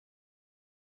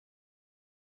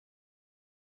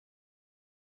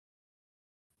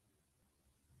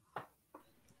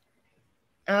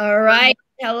All right.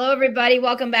 Hello, everybody.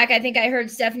 Welcome back. I think I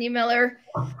heard Stephanie Miller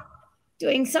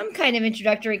doing some kind of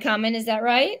introductory comment. Is that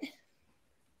right?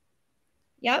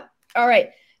 Yep. All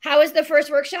right. How was the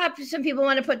first workshop? Some people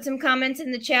want to put some comments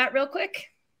in the chat real quick.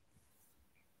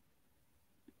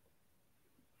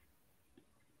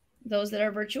 Those that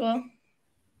are virtual.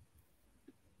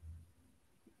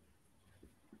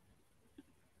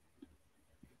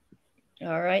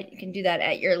 All right. You can do that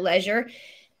at your leisure.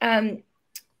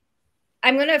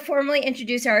 I'm going to formally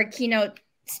introduce our keynote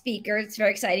speaker. It's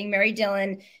very exciting, Mary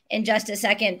Dillon, in just a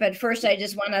second. But first, I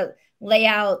just want to lay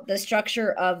out the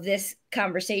structure of this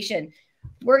conversation.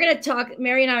 We're going to talk,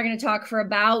 Mary and I are going to talk for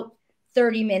about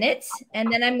 30 minutes.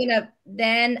 And then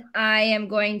I am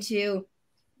going to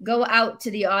go out to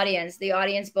the audience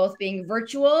both being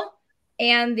virtual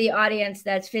and the audience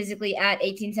that's physically at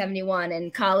 1871.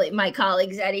 And my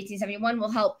colleagues at 1871 will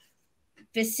help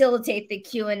facilitate the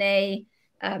Q&A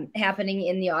happening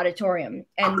in the auditorium.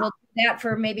 And we'll do that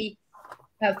for maybe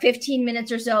 15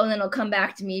 minutes or so, and then it'll come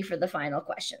back to me for the final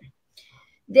question.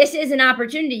 This is an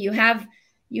opportunity. You have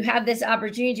this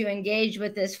opportunity to engage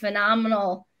with this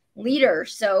phenomenal leader.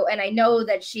 So, and I know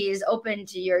that she is open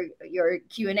to your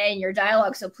Q&A and your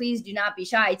dialogue. So please do not be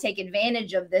shy. Take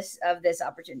advantage of this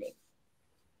opportunity.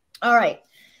 All right.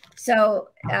 So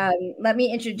let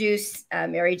me introduce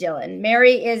Mary Dillon.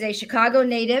 Mary is a Chicago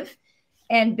native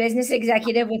and business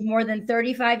executive with more than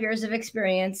 35 years of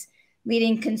experience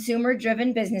leading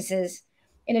consumer-driven businesses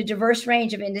in a diverse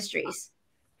range of industries,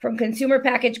 from consumer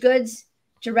packaged goods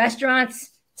to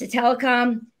restaurants to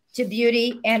telecom to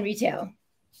beauty and retail.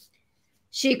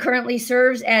 She currently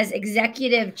serves as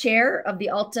executive chair of the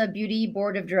Ulta Beauty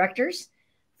Board of Directors,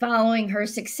 following her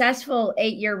successful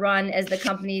 8-year run as the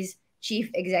company's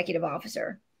chief executive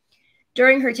officer.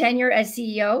 During her tenure as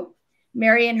CEO,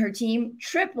 Mary and her team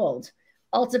tripled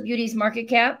Ulta Beauty's market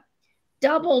cap,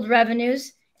 doubled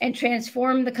revenues, and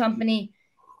transformed the company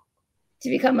to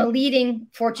become a leading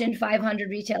Fortune 500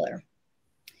 retailer.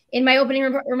 In my opening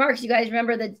remarks, you guys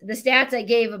remember the stats I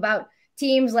gave about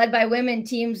teams led by women,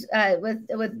 teams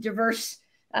with diverse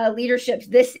leaderships.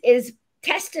 This is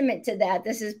testament to that.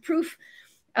 This is proof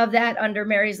of that under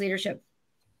Mary's leadership.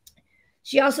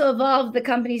 She also evolved the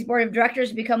company's board of directors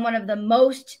to become one of the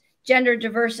most gender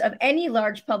diverse of any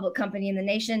large public company in the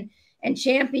nation, and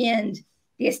championed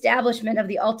the establishment of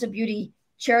the Ulta Beauty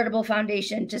Charitable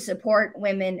Foundation to support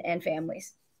women and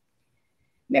families.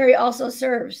 Mary also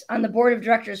serves on the board of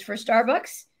directors for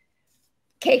Starbucks,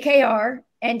 KKR,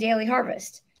 and Daily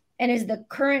Harvest, and is the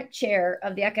current chair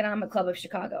of the Economic Club of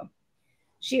Chicago.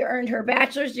 She earned her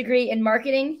bachelor's degree in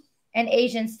marketing and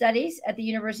Asian studies at the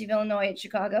University of Illinois at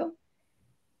Chicago.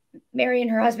 Mary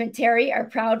and her husband, Terry, are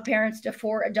proud parents to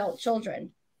 4 adult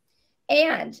children.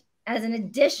 And as an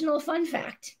additional fun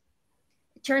fact,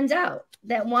 it turns out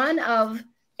that one of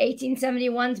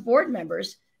 1871's board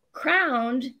members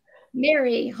crowned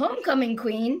Mary homecoming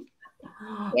queen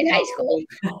in high school.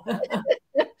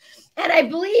 And I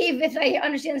believe, if I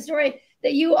understand the story,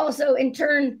 that you also in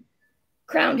turn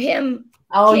crowned him.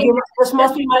 Oh, this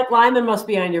must be Mike Lyman must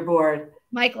be on your board.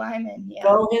 Mike Lyman, yeah.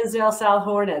 Go Hinsdale South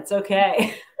Hornets,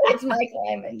 okay. It's Mike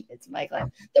Lyman. It's Mike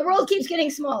Lyman. The world keeps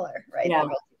getting smaller, right? Yeah,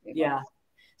 yeah.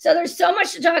 So there's so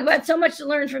much to talk about, so much to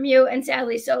learn from you, and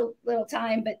sadly, so little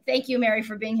time. But thank you, Mary,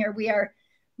 for being here. We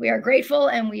are grateful,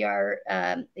 and we are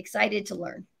excited to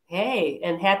learn. Hey,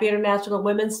 and happy International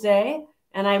Women's Day.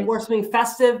 And I'm working something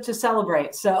festive to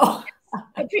celebrate. So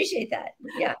I appreciate that.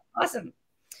 Yeah, awesome.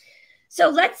 So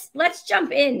let's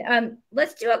jump in.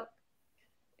 Let's do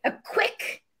a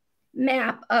quick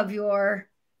map of your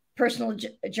personal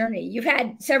journey. You've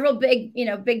had several big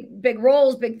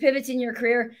roles, big pivots in your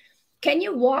career. Can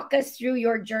you walk us through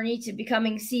your journey to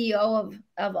becoming CEO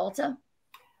of Ulta?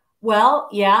 Well,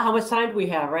 yeah. How much time do we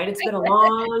have, right? It's been a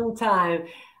long time.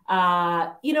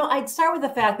 I'd start with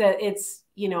the fact that it's,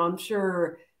 I'm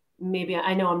sure maybe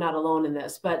I know I'm not alone in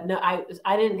this, but no,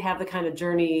 I didn't have the kind of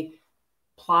journey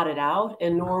plotted out,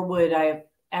 and nor would I have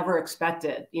ever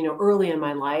expected, early in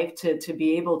my life to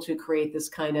be able to create this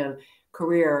kind of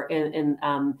career. And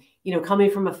coming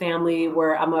from a family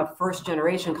where I'm a first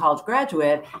generation college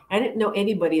graduate, I didn't know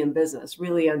anybody in business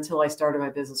really until I started my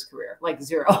business career, like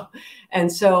zero.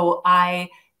 And so I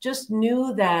just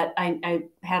knew that I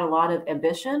had a lot of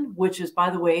ambition, which is, by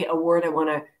the way, a word I want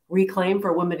to reclaim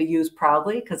for women to use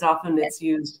proudly, because often it's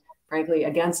used, frankly,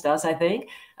 against us, I think.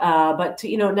 But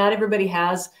not everybody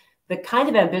has the kind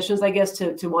of ambitions, I guess,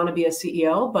 to want to be a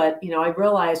CEO. But, I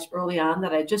realized early on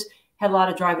that I just had a lot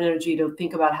of drive and energy to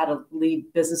think about how to lead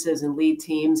businesses and lead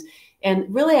teams. And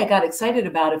really, I got excited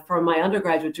about it from my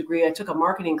undergraduate degree. I took a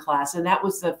marketing class, and that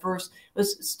was the first,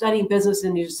 was studying business,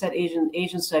 and you just said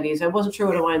Asian studies. I wasn't sure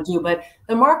what I wanted to do, but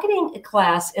the marketing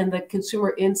class and the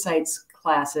consumer insights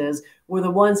classes were the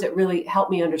ones that really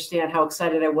helped me understand how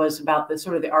excited I was about the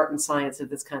sort of the art and science of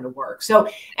this kind of work. So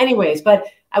anyways, but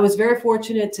I was very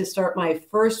fortunate to start my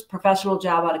first professional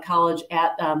job out of college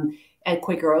at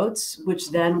Quaker Oats, which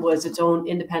then was its own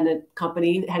independent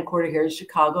company, headquartered here in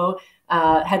Chicago,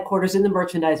 headquarters in the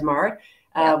Merchandise Mart,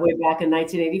 way back in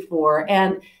 1984.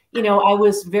 And, you know, I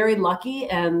was very lucky,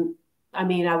 and I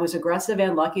mean, I was aggressive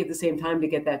and lucky at the same time to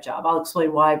get that job. I'll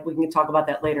explain why. We can talk about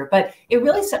that later. But it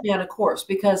really set me on a course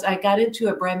because I got into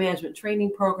a brand management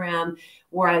training program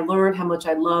where I learned how much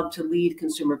I love to lead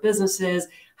consumer businesses.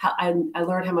 I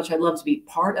learned how much I love to be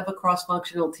part of a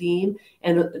cross-functional team,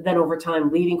 and then over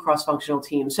time leading cross-functional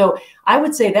teams. So I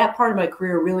would say that part of my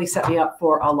career really set me up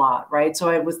for a lot, right? So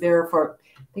I was there for,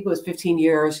 I think it was 15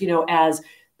 years, you know, as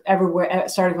everywhere,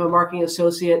 starting from a marketing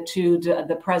associate to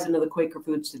the president of the Quaker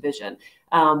Foods division.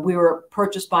 We were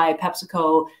purchased by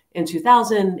PepsiCo in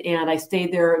 2000, and I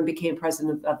stayed there and became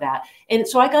president of that. And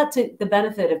so I got to the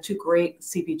benefit of two great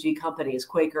CPG companies,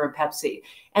 Quaker and Pepsi.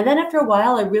 And then after a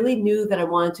while, I really knew that I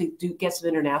wanted to get some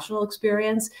international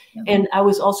experience. Mm-hmm. And I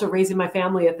was also raising my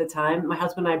family at the time. My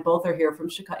husband and I both are here from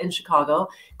Chicago,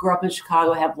 grew up in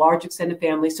Chicago, have large extended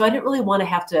families. So I didn't really want to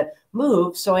have to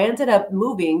move. So I ended up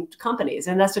moving companies.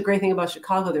 And that's the great thing about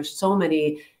Chicago. There's so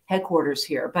many headquarters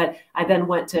here. But I then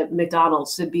went to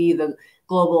McDonald's to be the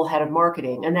global head of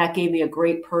marketing. And that gave me a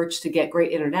great perch to get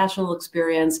great international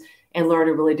experience and learn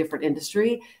a really different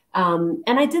industry. And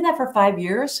I did that for 5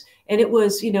 years. And it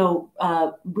was, you know,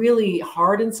 really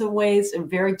hard in some ways and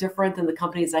very different than the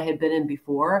companies I had been in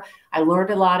before. I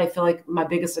learned a lot. I feel like my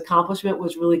biggest accomplishment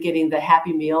was really getting the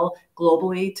Happy Meal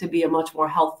globally to be a much more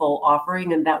healthful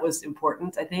offering. And that was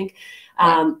important, I think.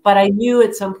 But I knew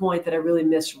at some point that I really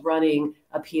missed running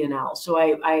a P&L. So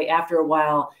I after a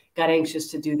while, got anxious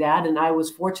to do that. And I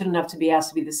was fortunate enough to be asked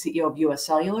to be the CEO of US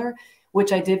Cellular,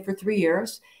 which I did for 3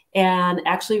 years. And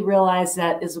actually realized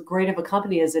that as great of a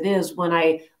company as it is, when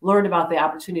I learned about the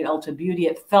opportunity at Ulta Beauty,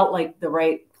 it felt like the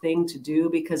right thing to do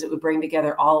because it would bring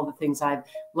together all of the things I've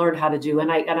learned how to do. And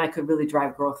I could really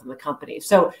drive growth in the company.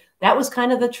 So that was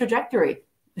kind of the trajectory.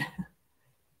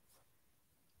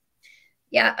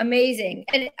 Yeah, amazing.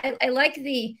 And I like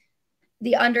the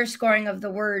underscoring of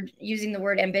the word, using the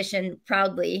word ambition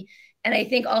proudly. And I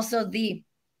think also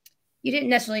you didn't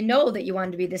necessarily know that you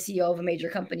wanted to be the CEO of a major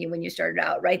company when you started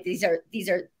out, right? These are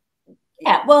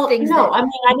yeah, well, no, I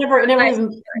mean, I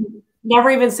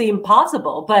never even seemed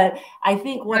possible. But I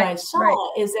think what I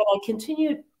saw is that I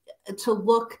continued to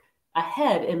look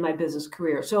ahead in my business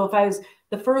career. So if I was,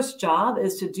 the first job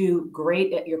is to do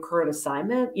great at your current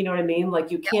assignment, you know what I mean?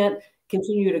 Like you can't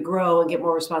continue to grow and get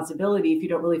more responsibility if you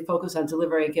don't really focus on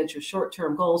delivering against your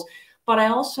short-term goals. But I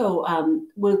also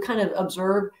would kind of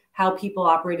observe how people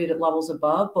operated at levels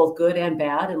above, both good and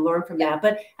bad, and learn from that.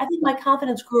 But I think my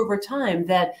confidence grew over time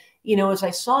that, you know, as I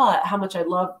saw how much I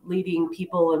love leading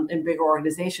people in bigger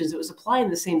organizations, it was applying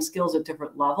the same skills at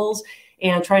different levels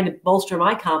and trying to bolster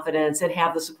my confidence and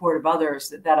have the support of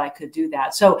others that I could do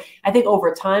that. So I think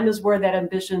over time is where that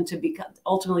ambition to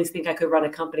ultimately think I could run a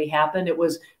company happened. It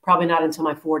was probably not until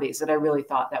my 40s that I really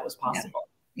thought that was possible.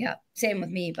 Yeah, same with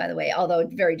me, by the way, although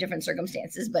very different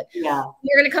circumstances. But yeah,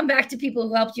 we're going to come back to people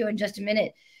who helped you in just a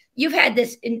minute. You've had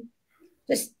this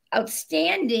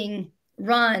outstanding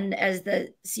run as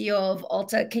the CEO of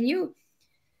Ulta. Can you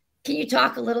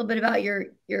talk a little bit about your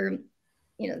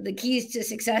the keys to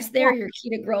success there, your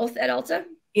key to growth at Ulta?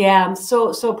 Yeah, I'm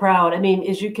so proud. I mean,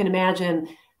 as you can imagine,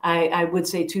 I would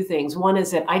say two things. One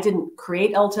is that I didn't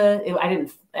create Ulta.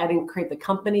 I didn't create the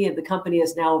company. The company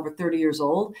is now over 30 years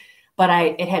old. But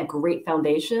it had great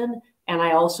foundation. And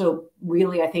I also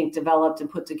really, I think, developed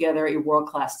and put together a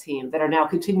world-class team that are now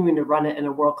continuing to run it in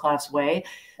a world-class way.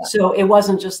 Yeah. So it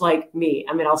wasn't just like me.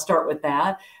 I mean, I'll start with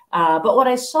that. But what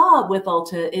I saw with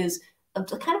Ulta is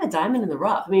kind of a diamond in the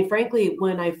rough. I mean, frankly,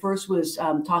 when I first was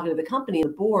talking to the company, the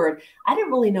board, I didn't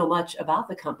really know much about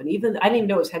the company. I didn't even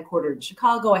know it was headquartered in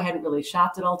Chicago. I hadn't really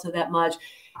shopped at Ulta that much.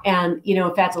 And, you know,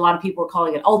 in fact, a lot of people were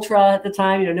calling it Ultra at the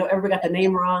time. You know, everybody got the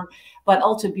name wrong. But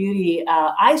Ulta Beauty,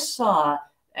 I saw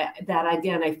that,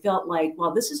 again, I felt like,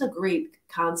 well, this is a great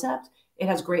concept. It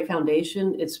has great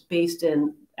foundation. It's based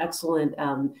in excellent,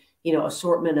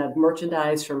 assortment of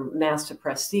merchandise from mass to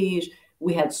prestige.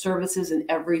 We had services in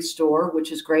every store,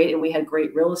 which is great. And we had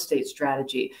great real estate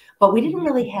strategy, but we didn't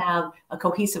really have a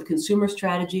cohesive consumer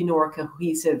strategy nor a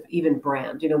cohesive even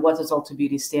brand. What does Ulta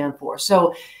Beauty stand for?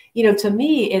 So, to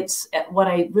me, it's what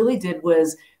I really did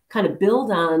was kind of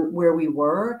build on where we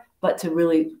were, but to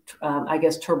really, I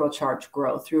guess, turbocharge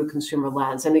growth through a consumer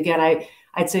lens. And again,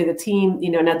 I'd say the team,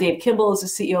 now Dave Kimball is the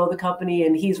CEO of the company,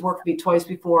 and he's worked with me twice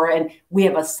before, and we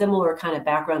have a similar kind of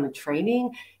background in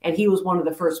training. And he was one of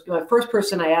the first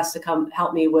person I asked to come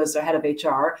help me was the head of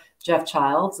HR, Jeff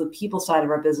Childs. The people side of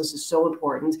our business is so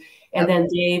important. And then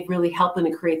Dave really helping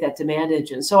to create that demand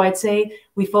engine. So I'd say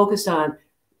we focused on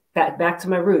back to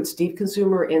my roots, deep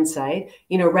consumer insight,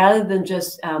 rather than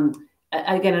just,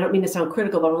 again, I don't mean to sound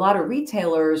critical, but a lot of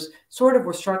retailers sort of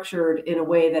were structured in a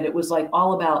way that it was like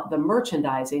all about the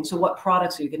merchandising. So what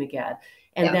products are you going to get?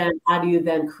 And then how do you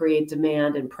then create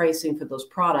demand and pricing for those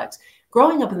products?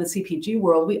 Growing up in the CPG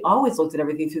world, we always looked at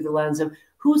everything through the lens of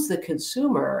who's the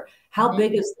consumer? How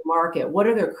big is the market? What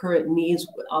are their current needs?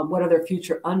 What are their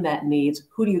future unmet needs?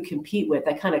 Who do you compete with?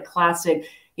 That kind of classic,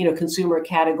 consumer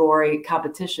category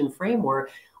competition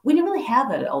framework. We didn't really have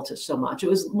that at Ulta so much. It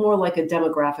was more like a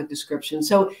demographic description.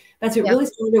 So that's it. Really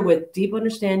started with deep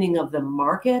understanding of the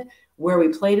market, where we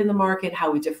played in the market, how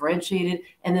we differentiated,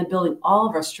 and then building all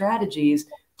of our strategies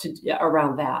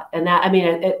around that. And that, I mean,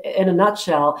 in a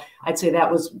nutshell, I'd say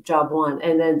that was job one.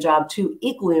 And then job two,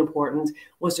 equally important,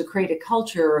 was to create a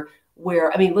culture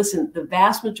where, I mean, listen, the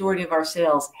vast majority of our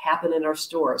sales happen in our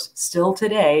stores still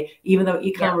today, even though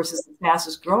e-commerce is the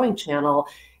fastest growing channel.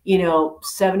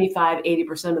 75,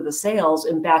 80% of the sales,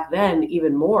 and back then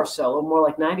even more so, or more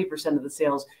like 90% of the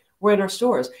sales were in our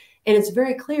stores. And it's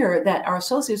very clear that our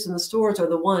associates in the stores are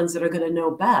the ones that are going to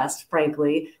know best,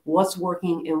 frankly, what's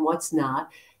working and what's not.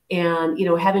 And,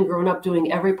 having grown up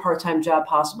doing every part-time job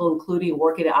possible, including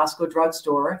working at Osco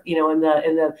drugstore, in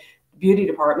the beauty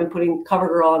department, putting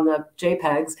CoverGirl on the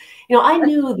JPEGs, I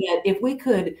knew that if we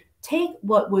could take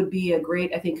what would be a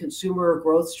great, I think, consumer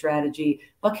growth strategy,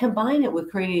 but combine it with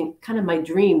creating kind of my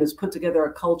dream is put together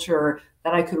a culture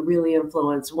that I could really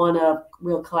influence, one of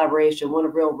real collaboration, one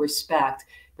of real respect,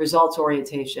 results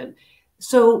orientation.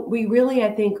 So we really, I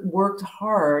think, worked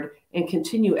hard and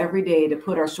continue every day to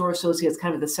put our store associates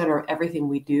kind of the center of everything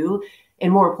we do.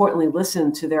 And more importantly,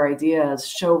 listen to their ideas,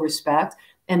 show respect.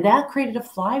 And that created a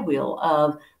flywheel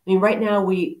of, right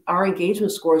now our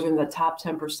engagement scores are in the top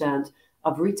 10%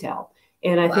 of retail.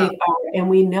 And I think, and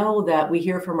we know that we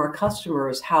hear from our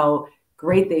customers how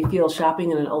great they feel shopping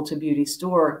in an Ulta Beauty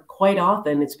store. Quite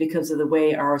often it's because of the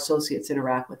way our associates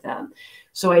interact with them.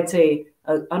 So I'd say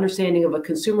an understanding of a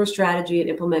consumer strategy and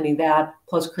implementing that,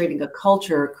 plus creating a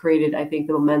culture, created, I think,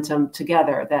 the momentum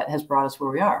together that has brought us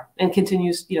where we are, and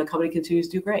continues, company continues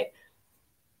to do great.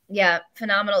 Yeah,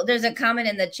 phenomenal. There's a comment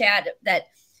in the chat that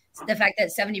the fact that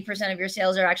 70% of your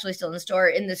sales are actually still in the store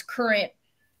in this current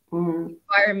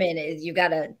environment is, you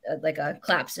got a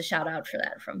claps, a shout out for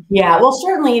that from. Yeah, well,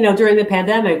 certainly, during the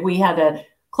pandemic, we had to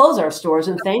close our stores,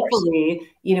 and thankfully,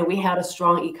 we had a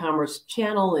strong e-commerce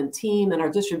channel and team, and our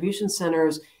distribution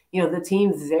centers, the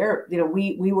teams there,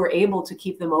 we were able to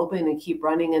keep them open and keep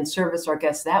running and service our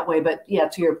guests that way. But yeah,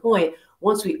 to your point,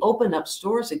 once we opened up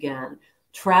stores again,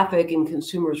 traffic and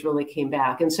consumers really came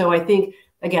back. And so I think,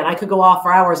 again, I could go off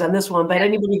for hours on this one, but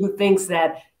anybody who thinks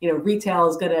that, retail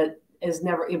is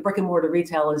never, brick and mortar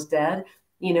retail is dead,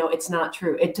 it's not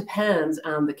true. It depends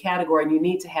on the category, and you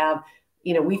need to have,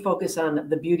 we focus on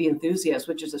the beauty enthusiast,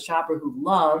 which is a shopper who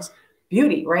loves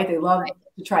beauty, right? They love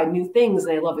to try new things,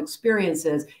 and they love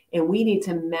experiences, and we need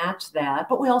to match that.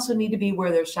 But we also need to be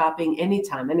where they're shopping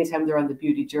anytime they're on the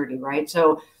beauty journey, right?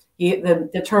 So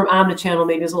the term omnichannel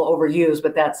maybe is a little overused,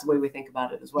 but that's the way we think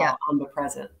about it as well,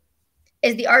 omnipresent.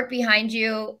 Is the art behind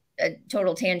you, a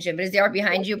total tangent, but is the art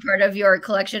behind you part of your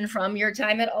collection from your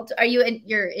time at Ulta? Are you in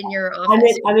your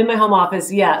office? I'm in my home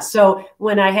office, yeah. So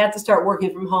when I had to start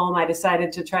working from home, I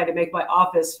decided to try to make my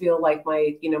office feel like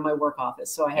my, my work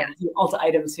office. So I have a few Ulta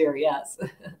items here, yes.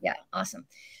 Yeah, awesome.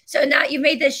 So now you've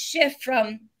made this shift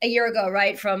from a year ago,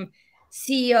 right? From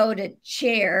CEO to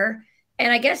chair.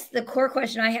 And I guess the core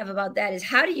question I have about that is,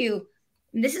 how do you,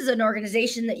 this is an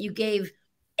organization that you gave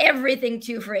everything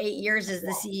to for 8 years as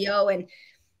the CEO, and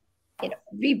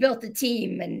rebuilt the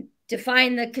team and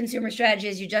defined the consumer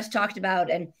strategies you just talked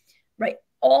about, and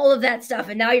all of that stuff.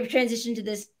 And now you've transitioned to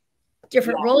this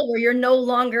different role where you're no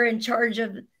longer in charge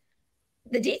of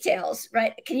the details,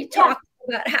 right? Can you talk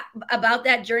about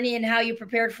that journey and how you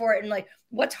prepared for it, and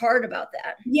what's hard about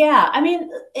that? Yeah, I mean,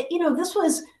 this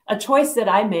was a choice that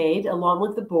I made along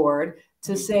with the board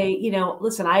to say,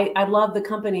 listen, I love the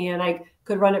company and I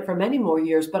could run it for many more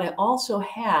years, but I also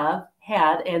have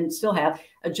had and still have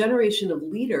a generation of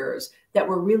leaders that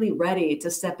were really ready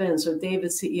to step in. So Dave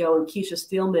is CEO and Keisha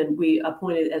Steelman, we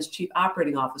appointed as Chief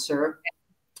Operating Officer,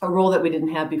 a role that we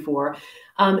didn't have before.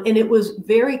 And it was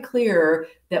very clear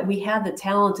that we had the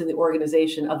talent in the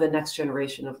organization of the next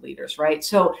generation of leaders, right?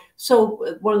 So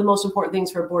one of the most important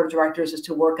things for a board of directors is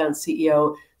to work on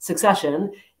CEO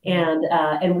succession.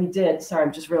 And we did. Sorry,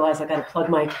 I just realized I got to plug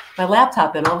my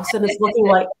laptop in. All of a sudden, it's looking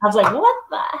like I was like, "What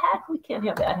the heck? We can't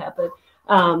have that happen."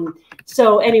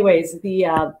 So, anyways,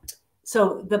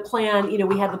 so the plan,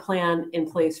 we had the plan in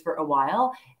place for a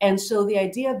while, and so the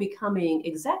idea of becoming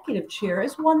executive chair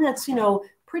is one that's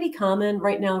pretty common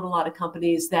right now in a lot of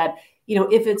companies. That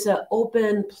if it's an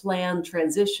open plan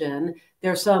transition,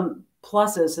 there's some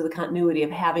pluses to the continuity of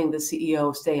having the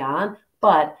CEO stay on,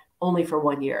 but only for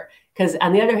 1 year. Because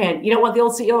on the other hand, you don't want the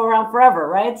old CEO around forever,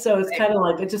 right? So it's kind of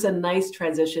like, it's just a nice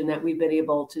transition that we've been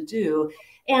able to do.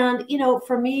 And,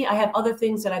 for me, I have other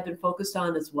things that I've been focused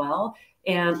on as well.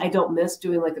 And I don't miss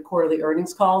doing like the quarterly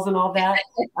earnings calls and all that.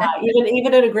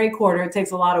 Even in a great quarter, it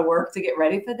takes a lot of work to get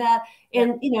ready for that.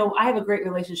 And, I have a great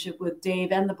relationship with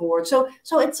Dave and the board. So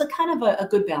it's a kind of a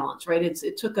good balance, right?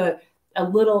 It took a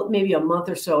little, maybe a month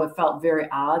or so. It felt very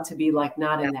odd to be like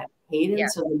not in that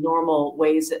cadence of the normal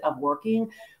ways of working,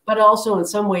 but also in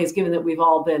some ways, given that we've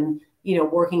all been,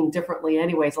 working differently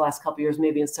anyways, the last couple of years,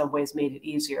 maybe in some ways made it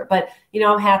easier. But,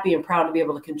 I'm happy and proud to be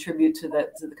able to contribute to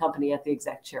the company at the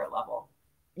exec chair level.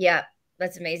 Yeah,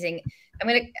 that's amazing.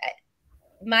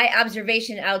 My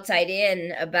observation outside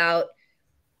in about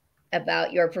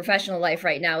your professional life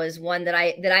right now is one that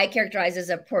I characterize as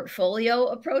a portfolio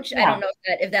approach. Yeah. I don't know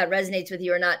if that resonates with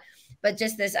you or not, but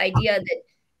just this idea that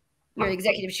you're the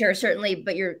executive chair, certainly,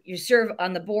 but you serve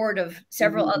on the board of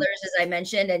several others, as I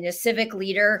mentioned, and a civic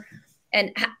leader.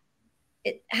 And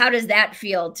how does that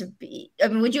feel to be? I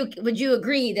mean, would you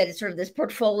agree that it's sort of this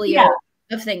portfolio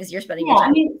of things you're spending your time?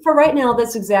 I mean, for right now,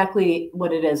 that's exactly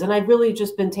what it is. And I've really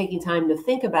just been taking time to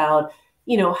think about,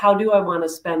 how do I want to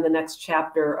spend the next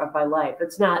chapter of my life?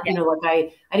 It's not,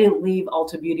 like I didn't leave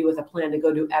Ulta Beauty with a plan to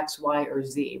go do X, Y, or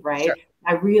Z, right? Sure.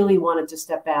 I really wanted to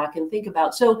step back and think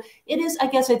about. So it is, I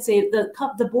guess I'd say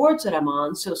the boards that I'm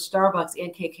on, so Starbucks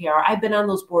and KKR, I've been on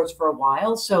those boards for a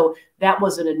while. So that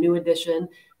wasn't a new addition.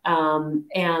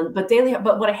 But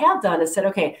what I have done is said,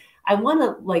 okay, I want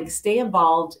to like stay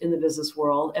involved in the business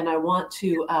world, and I want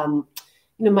to,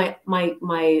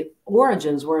 my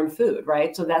origins were in food,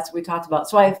 right? So that's what we talked about.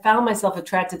 So I found myself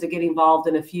attracted to get involved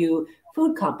in a few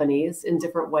food companies in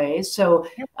different ways. So,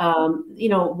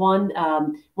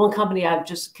 one company I've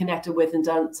just connected with and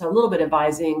done a little bit of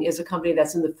advising is a company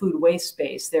that's in the food waste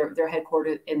space. They're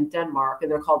headquartered in Denmark,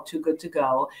 and they're called Too Good to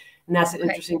Go. And that's an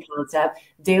interesting concept.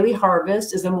 Daily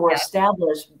Harvest is a more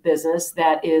established business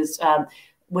that is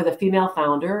with a female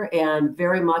founder, and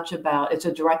very much it's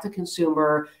a direct to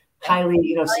consumer,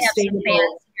 highly,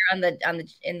 sustainable. In the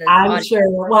I'm audience. Sure.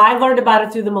 Well, I learned about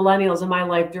it through the millennials in my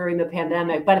life during the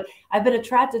pandemic, but I've been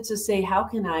attracted to say, how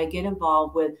can I get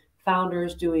involved with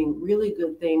founders doing really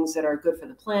good things that are good for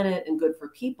the planet and good for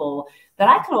people, that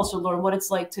I can also learn what it's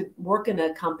like to work in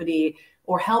a company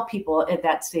or help people at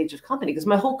that stage of company. Because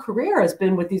my whole career has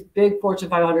been with these big Fortune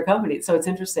 500 companies. So it's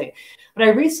interesting. But I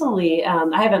recently,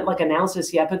 I haven't announced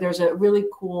this yet, but there's a really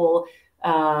cool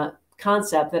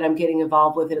concept that I'm getting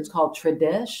involved with, and it's called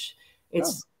Tradish.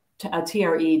 It's a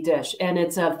TRE dish. And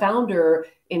it's a founder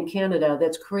in Canada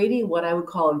that's creating what I would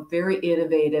call a very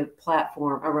innovative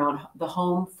platform around the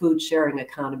home food sharing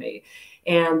economy.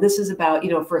 And this is about,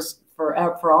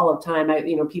 for all of time,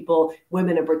 people,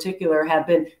 women in particular, have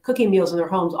been cooking meals in their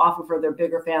homes, often for their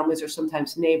bigger families or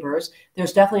sometimes neighbors.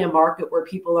 There's definitely a market where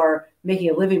people are making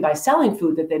a living by selling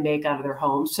food that they make out of their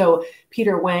homes. So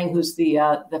Peter Wang, who's the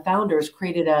founder, has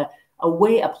created a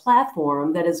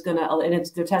platform that is going to, and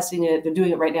they're testing it. They're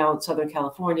doing it right now in Southern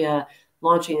California,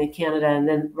 launching in Canada, and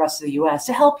then the rest of the US,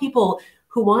 to help people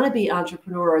who want to be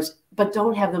entrepreneurs, but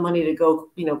don't have the money to go,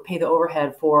 pay the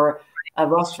overhead for a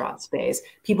restaurant space,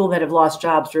 people that have lost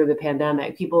jobs during the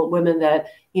pandemic, women that,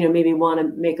 maybe want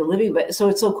to make a living. But so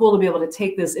it's so cool to be able to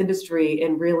take this industry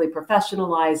and really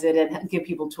professionalize it and give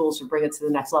people tools to bring it to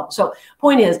the next level. So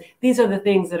point is, these are the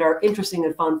things that are interesting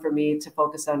and fun for me to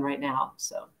focus on right now.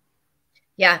 So.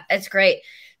 Yeah, that's great.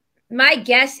 My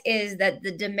guess is that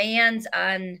the demands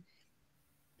on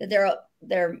there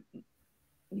are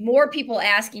more people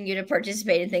asking you to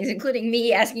participate in things, including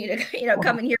me asking you to,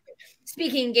 come in here,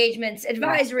 speaking engagements,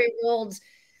 advisory roles,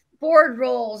 board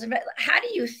roles. How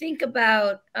do you think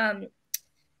about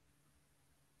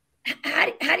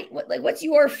what's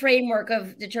your framework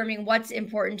of determining what's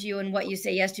important to you and what you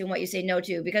say yes to and what you say no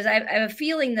to? Because I have a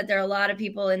feeling that there are a lot of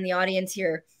people in the audience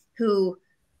here who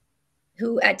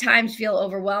who at times feel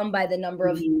overwhelmed by the number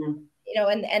of,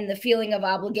 and the feeling of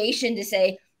obligation to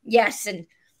say yes and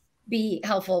be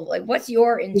helpful. Like, what's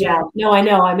your internal? Yeah, no, I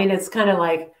know. I mean, it's kind of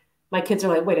like my kids are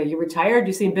like, wait, are you retired?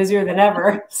 You seem busier than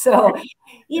ever. So,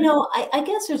 I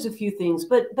guess there's a few things,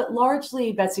 but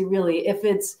largely, Betsy, really, if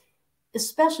it's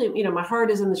especially, my heart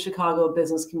is in the Chicago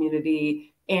business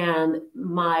community, and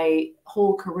my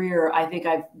whole career, I think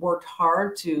I've worked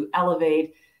hard to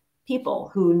elevate people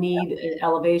who need an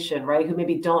elevation, right? Who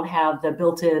maybe don't have the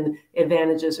built-in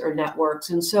advantages or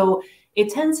networks. And so it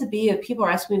tends to be if people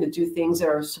are asking me to do things that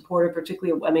are supported,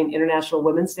 particularly, International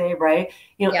Women's Day, right?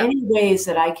 Any ways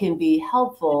that I can be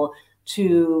helpful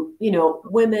to,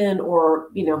 women or,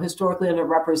 historically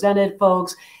underrepresented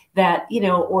folks that,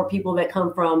 or people that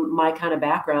come from my kind of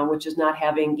background, which is not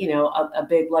having, a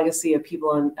big legacy of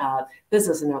people in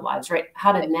business in their lives, right?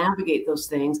 How to navigate those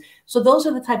things. So those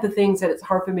are the type of things that it's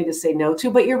hard for me to say no to,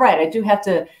 but you're right. I do have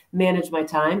to manage my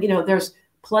time. There's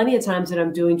plenty of times that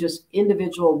I'm doing just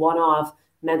individual one-off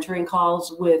mentoring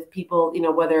calls with people,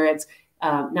 whether it's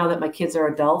now that my kids are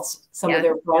adults, some of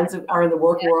their friends are in the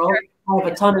work world. Sure. I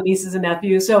have a ton of nieces and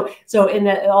nephews. So in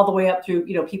that, all the way up through,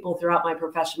 people throughout my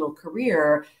professional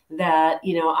career that,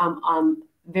 I'm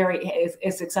very,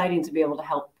 it's exciting to be able to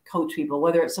help coach people,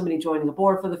 whether it's somebody joining a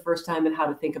board for the first time and how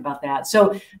to think about that.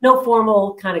 So no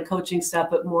formal kind of coaching stuff,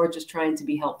 but more just trying to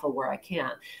be helpful where I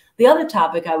can. The other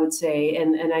topic I would say,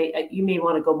 and you may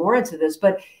want to go more into this,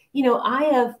 but, I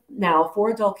have now 4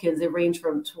 adult kids that range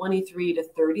from 23 to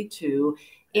 32.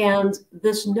 And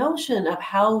this notion of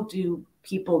how do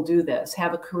people do this,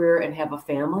 have a career and have a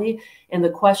family, and the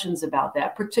questions about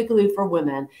that, particularly for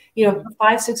women.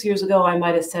 5-6 years ago, I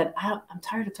might have said, I'm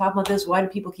tired of talking about this. Why do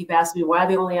people keep asking me? Why are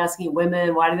they only asking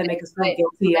women? Why do they make us feel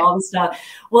guilty? All this stuff.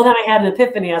 Well, then I had an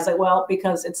epiphany. I was like, well,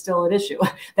 because it's still an issue.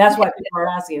 That's why people are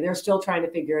asking. They're still trying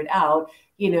to figure it out,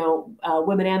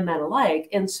 women and men alike.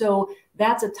 And so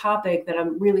that's a topic that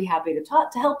I'm really happy to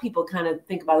talk to help people kind of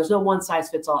think about. There's no one size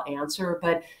fits all answer,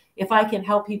 but if I can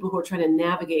help people who are trying to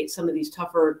navigate some of these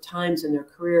tougher times in their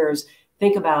careers,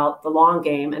 think about the long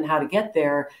game and how to get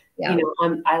there,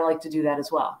 I like to do that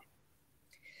as well.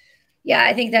 Yeah,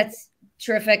 I think that's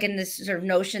terrific. And this sort of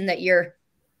notion that you're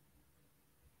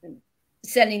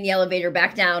sending the elevator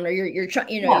back down, or you're trying,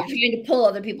 you're trying to pull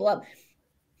other people up.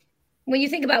 When you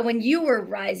think about when you were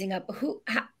rising up,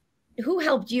 who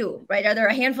helped you, right? Are there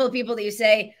a handful of people that you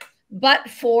say, but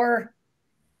for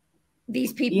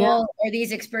these people or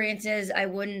these experiences, I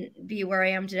wouldn't be where I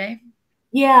am today?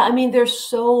 Yeah, I mean, there's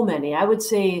so many. I would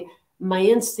say my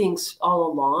instincts all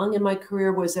along in my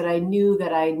career was that I knew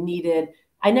that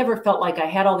I never felt like I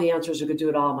had all the answers or could do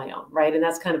it all on my own, right? And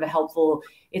that's kind of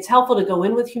it's helpful to go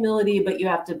in with humility, but you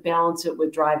have to balance it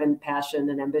with drive and passion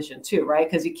and ambition too, right?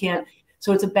 Because you can't,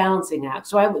 so it's a balancing act.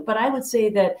 But I would say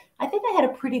that I think I had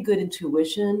a pretty good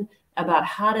intuition about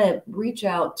how to reach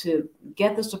out to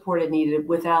get the support I needed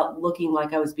without looking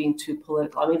like I was being too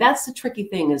political. I mean, that's the tricky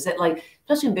thing, is that, like,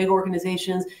 especially in big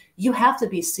organizations, you have to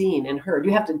be seen and heard.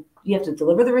 You have to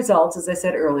deliver the results, as I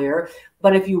said earlier.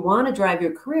 But if you want to drive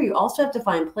your career, you also have to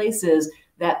find places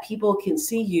that people can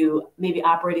see you maybe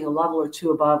operating a level or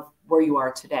two above where you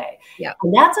are today. Yeah.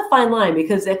 And that's a fine line,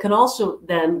 because it can also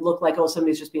then look like, oh,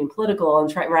 somebody's just being political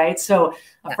and right? So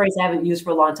a phrase I haven't used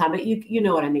for a long time, but you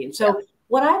know what I mean. So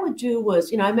what I would do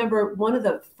was, I remember one of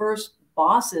the first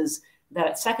bosses,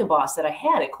 second boss that I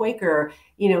had at Quaker,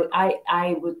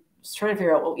 I was trying to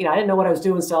figure out, I didn't know what I was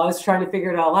doing. So I was trying to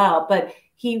figure it all out. But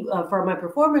he, for my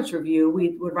performance review,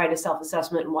 we would write a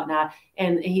self-assessment and whatnot.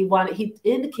 And he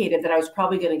indicated that I was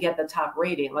probably going to get the top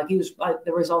rating. Like,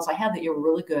 the results I had that year were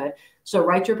really good. So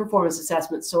write your performance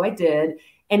assessment. So I did.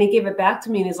 And he gave it back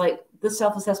to me and he's like, this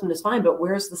self-assessment is fine, but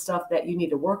where's the stuff that you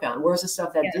need to work on? Where's the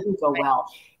stuff that didn't go well?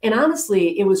 And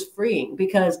honestly, it was freeing,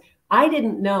 because I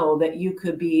didn't know that you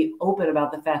could be open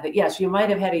about the fact that, yes, you might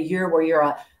have had a year where you're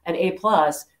an A+,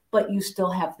 but you still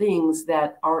have things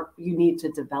that you need to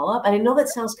develop. And I know that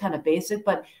sounds kind of basic,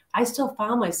 but I still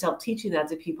found myself teaching that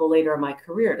to people later in my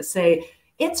career, to say,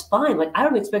 it's fine. Like, I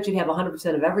don't expect you to have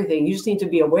 100% of everything. You just need to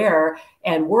be aware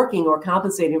and working or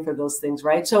compensating for those things,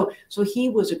 right? So he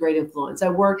was a great influence. I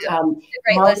worked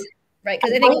great lesson, right?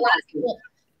 Because I think a lot of people,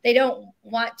 they don't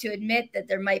want to admit that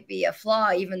there might be a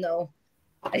flaw, even though,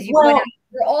 as you point out,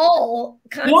 we're all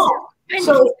constant.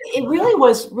 So it really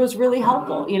was really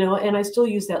helpful, and I still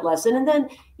use that lesson. And then,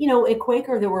 at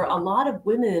Quaker, there were a lot of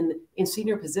women in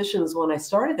senior positions when I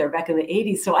started there back in the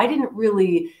 80s. So I didn't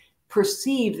really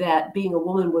perceive that being a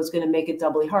woman was going to make it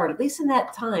doubly hard. At least in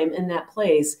that time, in that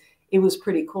place, it was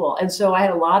pretty cool. And so I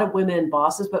had a lot of women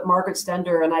bosses, but Margaret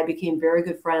Stender and I became very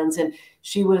good friends. And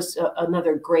she was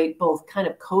another great both kind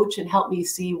of coach and helped me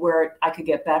see where I could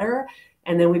get better.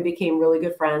 And then we became really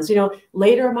good friends. You know,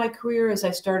 later in my career, as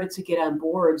I started to get on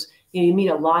boards, you know, you meet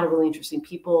a lot of really interesting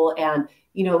people. And,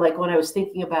 you know, like when I was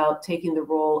thinking about taking the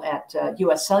role at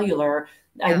US Cellular,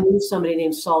 I knew somebody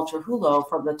named Saul Trujillo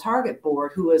from the Target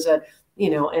board, who was a, you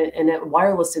know, a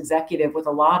wireless executive with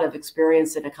a lot of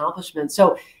experience and accomplishments.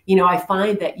 So, you know, I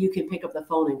find that you can pick up the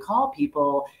phone and call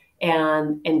people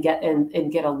and get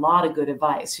a lot of good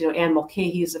advice. You know, Anne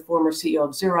Mulcahy is the former CEO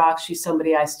of Xerox. She's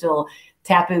somebody I still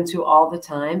tap into all the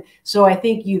time. So I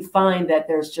think you'd find that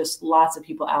there's just lots of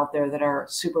people out there that are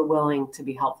super willing to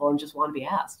be helpful and just want to be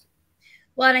asked.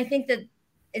 Well, and I think that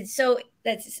it's so,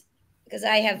 that's because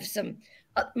I have some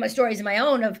my stories of my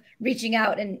own of reaching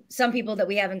out, and some people that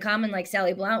we have in common, like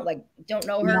Sally Blount, like don't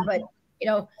know her, but you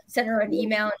know, sent her an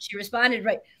email and she responded,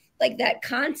 right? Like that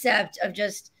concept of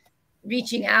just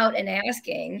reaching out and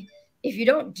asking. If you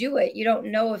don't do it, you don't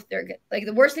know if they're like,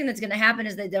 the worst thing that's going to happen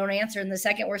is they don't answer. And the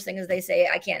second worst thing is they say,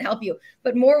 I can't help you.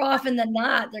 But more often than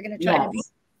not, they're going to try to be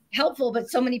helpful. But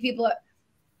so many people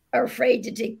are afraid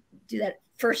to do that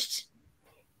first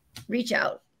reach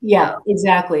out. Yeah,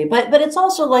 exactly. But it's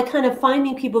also like kind of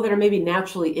finding people that are maybe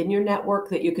naturally in your network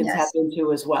that you can tap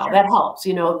into as well. Sure. That helps,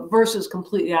 you know, versus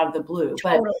completely out of the blue.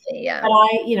 Totally, but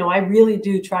I, you know, I really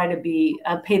do try to be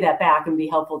pay that back and be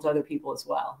helpful to other people as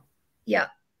well. Yeah.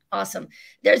 Awesome.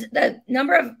 There's the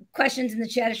number of questions in the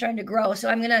chat is trying to grow.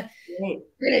 So we're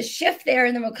gonna shift there,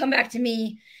 and then we'll come back to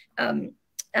me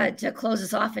to close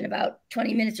us off in about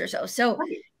 20 minutes or so. So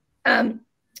I'm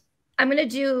gonna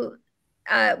do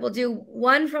we'll do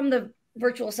one from the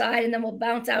virtual side, and then we'll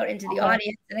bounce out into the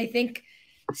audience. And I think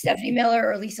Stephanie Miller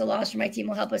or Lisa Laws from my team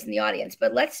will help us in the audience.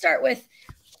 But let's start with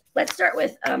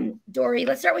Dory.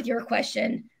 Let's start with your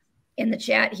question in the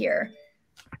chat here.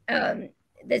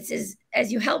 This is,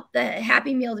 as you help the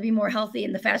Happy Meal to be more healthy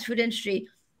in the fast food industry,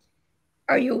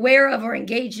 are you aware of or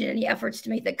engaged in any efforts to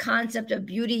make the concept of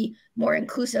beauty more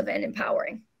inclusive and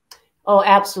empowering? Oh,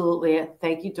 absolutely.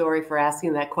 Thank you, Dory, for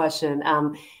asking that question.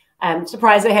 I'm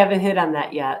surprised I haven't hit on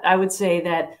that yet. I would say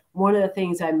that one of the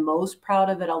things I'm most proud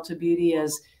of at Ulta Beauty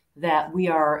is that we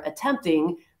are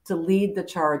attempting to lead the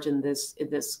charge in this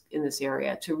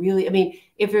area, to really, I mean,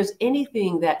 if there's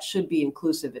anything that should be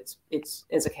inclusive, it's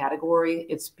as a category,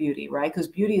 it's beauty, right? Because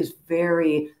beauty is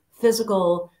very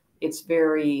physical, it's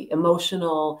very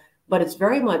emotional, but it's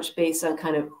very much based on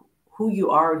kind of who you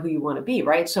are and who you want to be,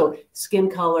 right? So skin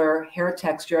color, hair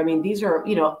texture, I mean, these are,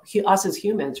 you know, us as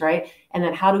humans, right? And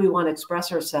then how do we want to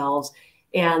express ourselves?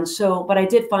 And so, but I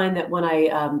did find that when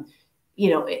I, you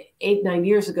know, 8-9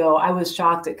 years ago, I was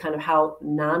shocked at kind of how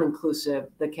non-inclusive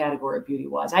the category of beauty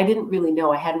was. I didn't really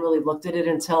know. I hadn't really looked at it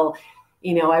until,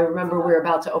 you know, I remember we were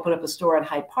about to open up a store in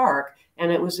Hyde Park,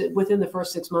 and it was within the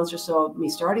first 6 months or so of me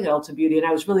starting at Ulta Beauty. And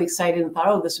I was really excited and thought,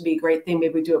 oh, this would be a great thing.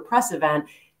 Maybe we do a press event.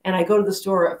 And I go to the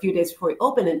store a few days before we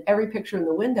open, and every picture in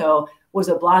the window was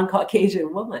a blonde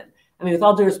Caucasian woman. I mean, with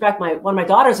all due respect, one of my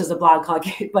daughters is a blonde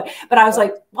Caucasian, but I was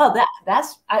like, well,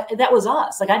 that was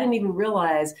us. Like, I didn't even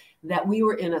realize that we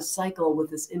were in a cycle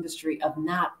with this industry of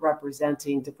not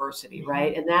representing diversity,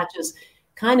 right? And that just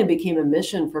kind of became a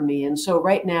mission for me. And so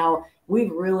right now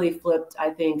we've really flipped,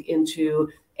 I think, into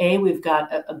we've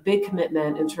got a big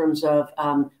commitment in terms of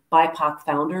BIPOC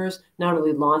founders, not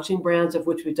only launching brands, of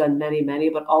which we've done many, many,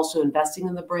 but also investing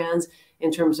in the brands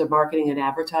in terms of marketing and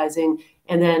advertising.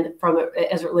 And then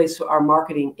as it relates to our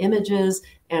marketing images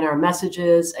and our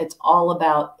messages, it's all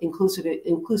about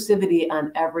inclusivity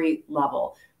on every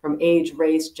level, from age,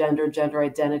 race, gender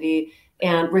identity,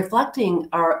 and reflecting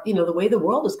our, you know, the way the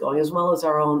world is going, as well as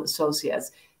our own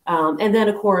associates. And then,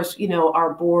 of course, you know,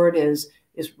 our board is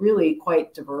really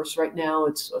quite diverse right now.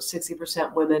 It's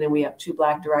 60% women, and we have 2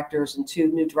 Black directors and 2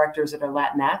 new directors that are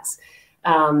Latinx.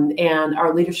 And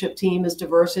our leadership team is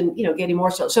diverse and, you know, getting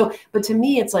more so. So, but to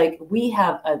me, it's like we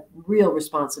have a real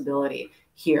responsibility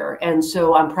here. And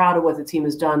so I'm proud of what the team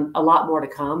has done. A lot more to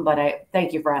come, but I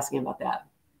thank you for asking about that.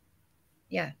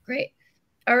 Yeah, great.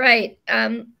 All right.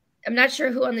 I'm not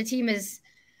sure who on the team is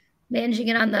managing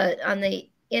it on the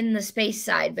in the space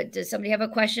side, but does somebody have a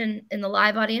question in the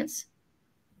live audience?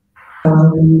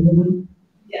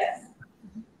 Yes.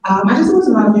 I just want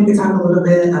to know if you could talk a little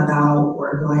bit about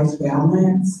work-life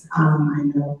balance. I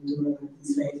know during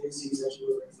these phases, you said you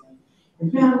were raising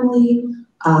your family,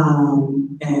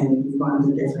 and you've gone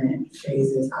through different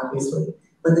phases, obviously.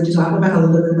 But could you talk about a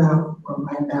little bit about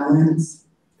work-life balance?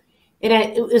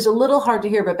 It was a little hard to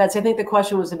hear, but Betsy, I think the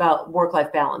question was about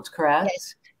work-life balance, correct?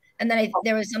 Yes. And then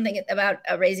there was something about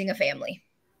raising a family.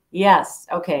 Yes.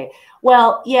 Okay.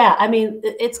 Well, yeah, I mean,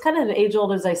 it's kind of an age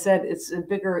old, as I said, it's a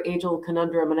bigger age old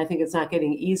conundrum, and I think it's not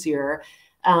getting easier.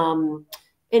 Um,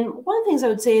 and one of the things I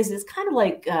would say is it's kind of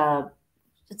like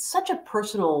it's such a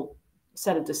personal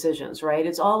set of decisions, right?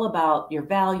 It's all about your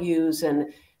values.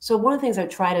 And so one of the things I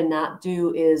try to not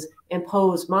do is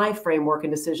impose my framework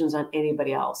and decisions on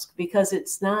anybody else, because it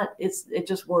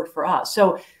just worked for us.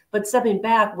 So, but stepping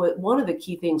back, one of the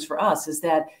key things for us is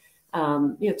that,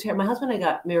 my husband and I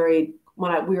got married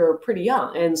when we were pretty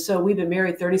young. And so we've been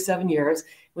married 37 years.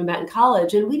 We met in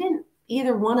college, and we didn't,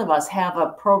 either one of us, have a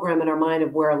program in our mind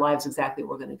of where our lives exactly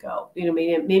were going to go.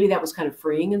 Maybe that was kind of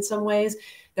freeing in some ways.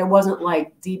 There wasn't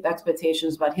like deep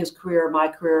expectations about his career, my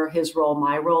career, his role,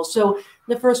 my role. So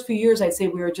the first few years, I'd say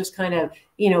we were just kind of,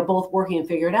 both working and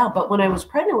figuring it out. But when I was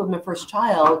pregnant with my first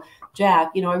child, Jack,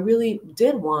 I really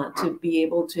did want to be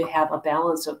able to have a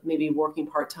balance of maybe working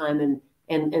part-time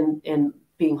and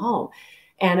being home.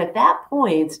 And at that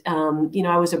point,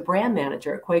 I was a brand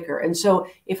manager at Quaker. And so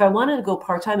if I wanted to go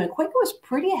part-time, and Quaker was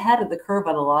pretty ahead of the curve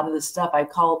on a lot of this stuff I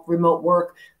call remote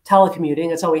work, telecommuting.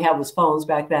 That's all we had was phones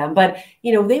back then. But,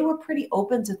 they were pretty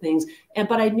open to things.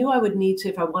 But I knew I would need to,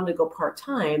 if I wanted to go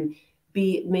part-time,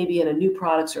 be maybe in a new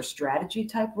products or strategy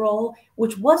type role,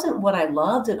 which wasn't what I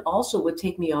loved. And also would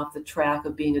take me off the track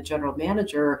of being a general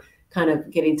manager, kind of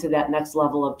getting to that next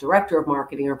level of director of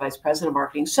marketing or vice president of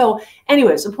marketing. So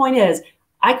anyways, the point is,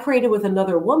 I created with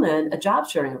another woman a job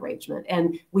sharing arrangement,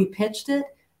 and we pitched it.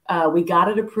 We got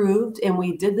it approved, and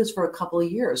we did this for a couple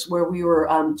of years where we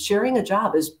were sharing a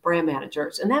job as brand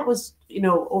managers. And that was,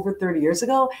 over 30 years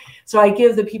ago. So I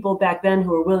give the people back then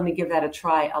who were willing to give that a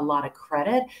try a lot of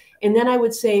credit. And then I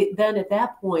would say then at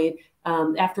that point,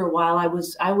 after a while, I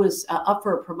was up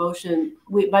for a promotion.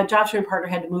 My job sharing partner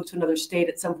had to move to another state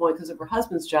at some point because of her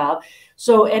husband's job.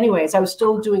 So anyways, I was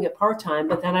still doing it part-time,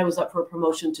 but then I was up for a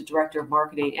promotion to director of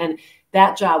marketing, and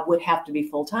that job would have to be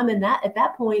full-time. And that at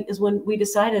that point is when we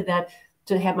decided that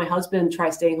to have my husband try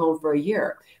staying home for a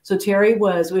year. So Terry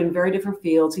was in very different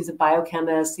fields. He's a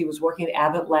biochemist. He was working at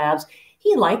Abbott Labs.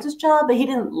 He liked his job, but he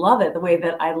didn't love it the way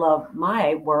that I love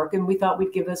my work. And we thought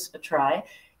we'd give this a try.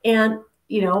 And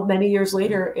many years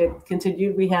later, it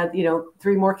continued. We had,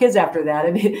 3 more kids after that,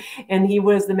 and he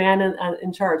was the man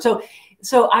in charge.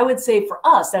 So I would say for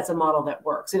us, that's a model that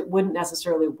works. It wouldn't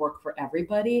necessarily work for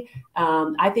everybody.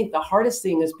 I think the hardest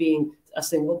thing is being a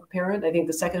single parent. I think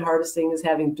the second hardest thing is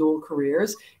having dual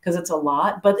careers, because it's a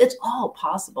lot, but it's all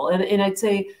possible. And I'd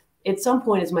say at some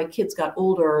point, as my kids got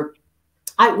older,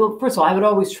 first of all, I would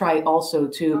always try also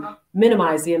to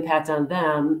minimize the impact on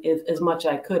them as much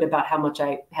as I could about how much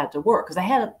I had to work, because I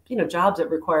had, jobs that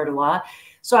required a lot.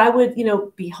 So I would,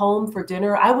 be home for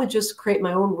dinner. I would just create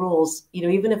my own rules.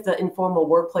 Even if the informal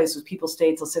workplace was people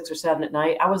stayed till 6 or 7 at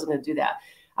night, I wasn't going to do that.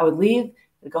 I would leave,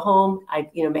 I'd go home, I'd,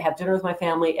 have dinner with my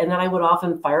family, and then I would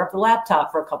often fire up the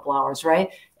laptop for a couple hours, right,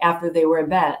 after they were in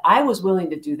bed. I was willing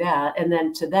to do that. And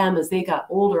then to them, as they got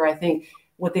older, I think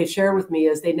what they shared with me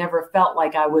is they never felt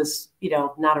like I was,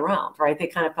 not around, right? They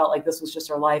kind of felt like this was just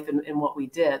our life and what we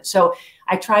did. So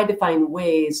I tried to find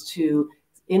ways to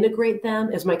integrate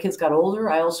them. As my kids got older,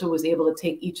 I also was able to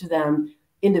take each of them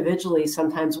individually,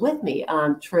 sometimes with me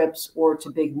on trips or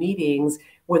to big meetings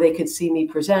where they could see me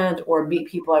present or meet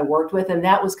people I worked with. And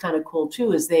that was kind of cool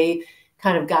too, as they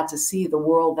kind of got to see the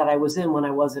world that I was in when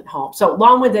I wasn't home. So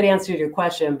long-winded answer to your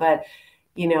question, but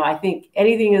I think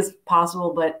anything is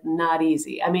possible, but not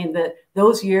easy. I mean,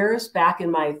 those years back in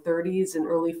my 30s and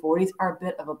early 40s are a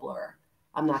bit of a blur.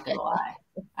 I'm not going to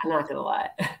lie.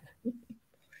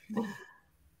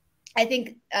 I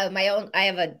think I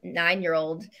have a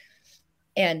 9-year-old,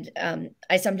 and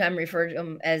I sometimes refer to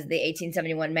him as the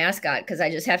 1871 mascot, because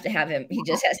I just have to have him. He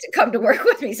just has to come to work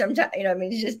with me sometimes.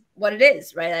 It's just what it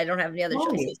is, right? I don't have any other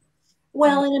choices.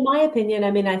 Well, and in my opinion,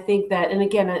 I think that, and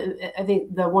again, I think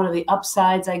one of the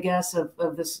upsides, I guess,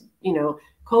 of this,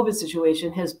 COVID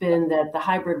situation has been that the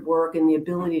hybrid work and the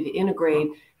ability to integrate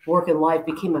work and life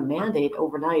became a mandate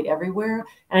overnight everywhere.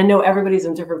 And I know everybody's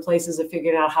in different places of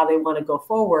figuring out how they want to go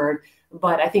forward,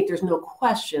 but I think there's no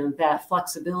question that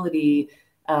flexibility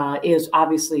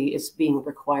is being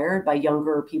required by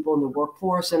younger people in the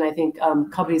workforce. And I think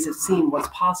companies have seen what's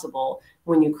possible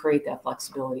when you create that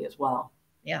flexibility as well.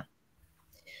 Yeah.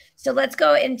 So let's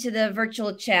go into the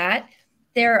virtual chat.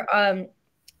 There,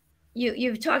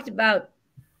 you've talked about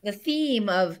the theme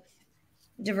of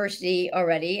diversity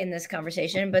already in this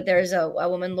conversation, but there's a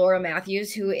woman, Laura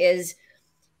Matthews, who is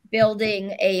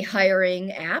building a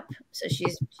hiring app. So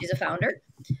she's a founder,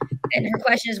 and her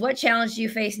question is, what challenge do you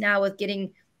face now with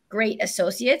getting great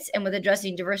associates and with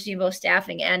addressing diversity in both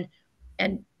staffing and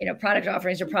product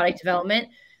offerings or product development?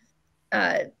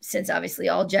 since obviously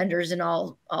all genders and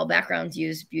all backgrounds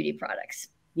use beauty products.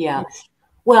 Yeah.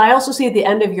 Well, I also see at the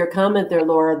end of your comment there,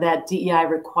 Laura, that DEI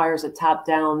requires a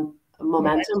top-down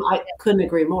momentum. I couldn't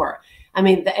agree more. I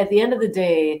mean, at the end of the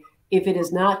day, if it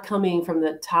is not coming from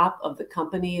the top of the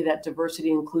company that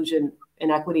diversity, inclusion,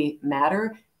 and equity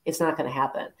matter, it's not going to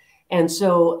happen. And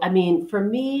so, I mean, for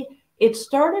me, it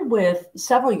started with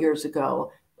several years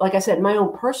ago, like I said, my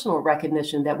own personal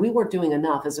recognition that we weren't doing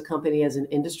enough as a company, as an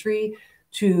industry,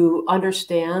 to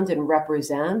understand and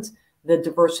represent the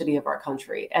diversity of our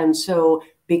country. And so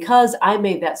because I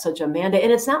made that such a mandate,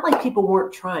 and it's not like people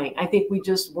weren't trying. I think we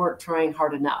just weren't trying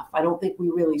hard enough. I don't think we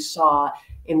really saw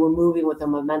and were moving with the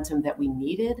momentum that we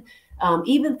needed.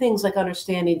 Even things like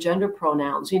understanding gender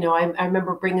pronouns. You know, I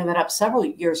remember bringing that up several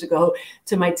years ago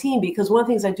to my team, because one of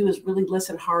the things I do is really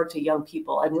listen hard to young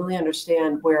people and really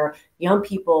understand where young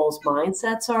people's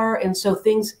mindsets are. And so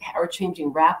things are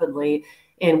changing rapidly,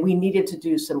 and we needed to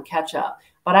do some catch up.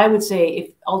 But I would say if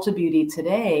Ulta Beauty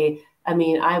today, I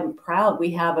mean, I'm proud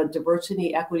we have a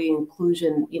diversity, equity,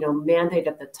 inclusion, mandate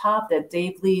at the top that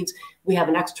Dave leads. We have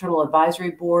an external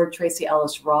advisory board, Tracy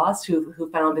Ellis Ross, who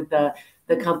founded the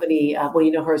company. Well,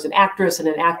 you know her as an actress and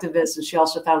an activist, and she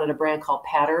also founded a brand called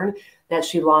Pattern that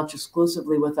she launched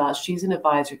exclusively with us. She's an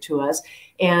advisor to us.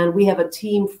 And we have a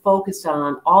team focused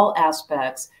on all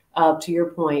aspects of, to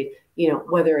your point,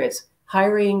 whether it's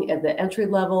hiring at the entry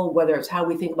level, whether it's how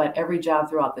we think about every job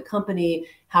throughout the company,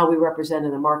 how we represent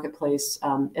in the marketplace,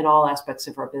 in all aspects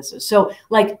of our business. So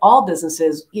like all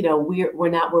businesses, we're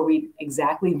not where we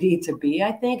exactly need to be,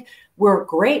 I think. We're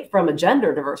great from a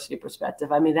gender diversity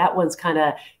perspective. I mean, that one's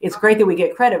it's great that we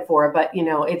get credit for it, but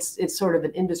it's sort of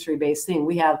an industry-based thing.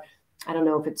 We have, I don't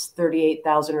know if it's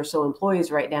 38,000 or so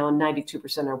employees right now, and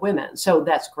 92% are women. So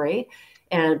that's great.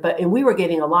 And we were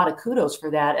getting a lot of kudos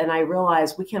for that. And I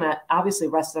realized we cannot obviously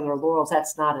rest on our laurels.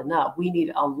 That's not enough. We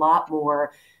need a lot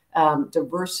more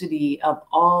diversity of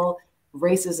all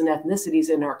races and ethnicities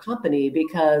in our company,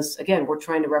 because again, we're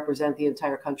trying to represent the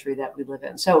entire country that we live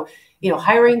in. So,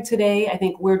 hiring today, I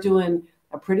think we're doing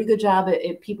a pretty good job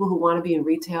at people who want to be in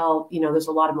retail. There's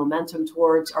a lot of momentum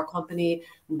towards our company,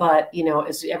 but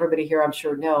as everybody here I'm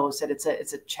sure knows, that it's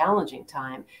a challenging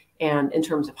time, and in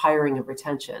terms of hiring and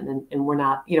retention, and we're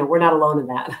not alone in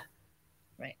that.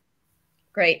 Right.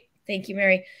 Great. Thank you,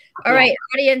 Mary. All right,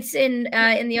 audience in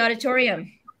the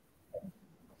auditorium.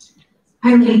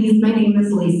 Hi, ladies. My name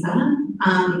is Lisa.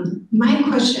 My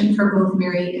question for both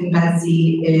Mary and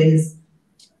Betsy is,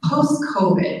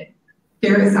 post-COVID,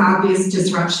 there is obvious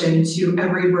disruption to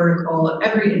every vertical,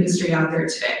 every industry out there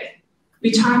today.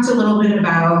 We talked a little bit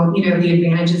about, the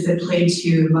advantages that play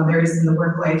to mothers in the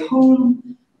work-life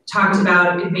home, talked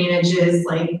about advantages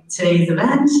like today's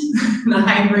event, the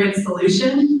hybrid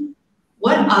solution.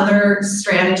 What other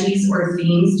strategies or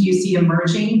themes do you see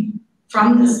emerging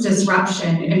from this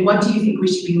disruption, and what do you think we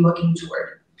should be looking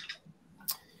toward?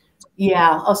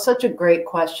 Yeah, such a great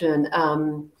question.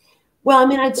 Well, I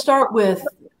mean, I'd start with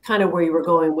kind of where you were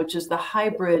going, which is the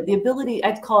ability,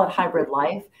 I'd call it hybrid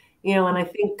life, and I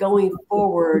think going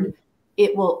forward,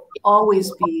 it will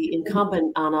always be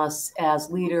incumbent on us as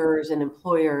leaders and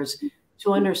employers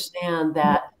to understand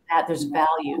that there's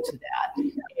value to that.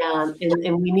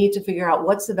 And we need to figure out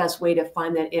what's the best way to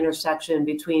find that intersection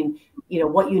between,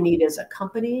 what you need as a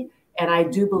company. And I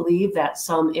do believe that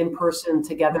some in-person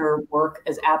together work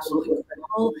is absolutely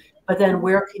critical, but then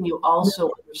where can you also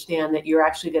understand that you're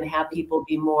actually going to have people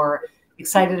be more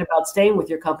excited about staying with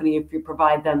your company if you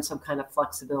provide them some kind of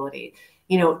flexibility.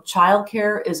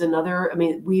 Childcare is another,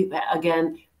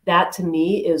 that to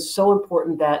me is so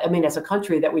important that, as a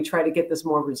country, that we try to get this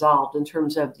more resolved in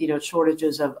terms of,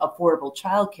 shortages of affordable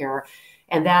childcare.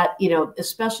 And that,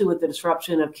 especially with the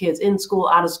disruption of kids in school,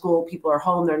 out of school, people are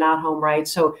home, they're not home, right?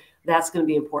 So that's going to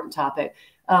be an important topic.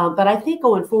 But I think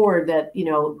going forward that,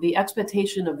 the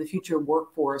expectation of the future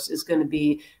workforce is going to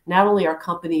be not only our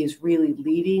companies really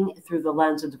leading through the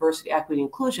lens of diversity, equity,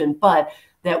 inclusion, but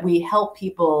that we help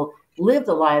people live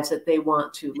the lives that they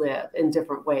want to live in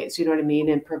different ways, you know what I mean?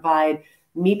 And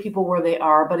meet people where they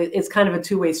are, but it's kind of a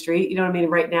two-way street. You know what I mean?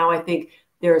 Right now, I think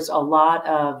there's a lot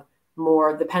of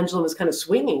the pendulum is kind of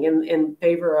swinging in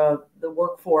favor of the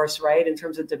workforce, right? In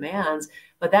terms of demands,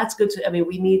 but that's good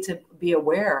we need to be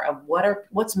aware of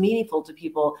what's meaningful to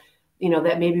people,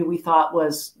 that maybe we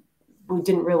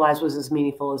didn't realize was as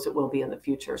meaningful as it will be in the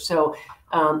future. So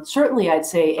certainly I'd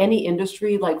say any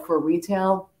industry, like for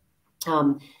retail,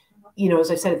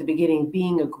 as I said at the beginning,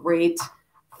 being a great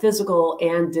physical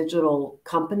and digital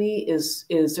company is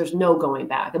there's no going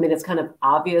back. It's kind of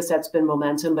obvious that's been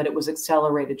momentum, but it was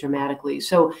accelerated dramatically.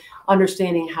 So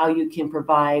understanding how you can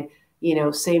provide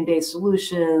same day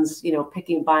solutions,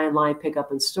 picking, buy online, pick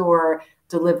up in store,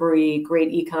 delivery, great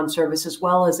e-com service, as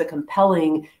well as a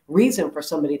compelling reason for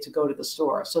somebody to go to the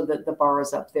store, so that the bar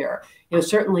is up there.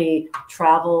 Certainly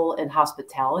travel and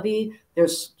hospitality,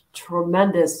 there's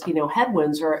tremendous,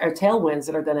 headwinds or tailwinds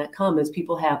that are going to come as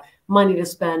people have money to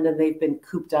spend and they've been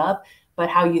cooped up. But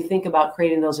how you think about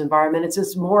creating those environments,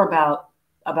 it's more about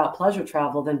pleasure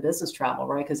travel than business travel,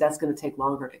 right? Because that's going to take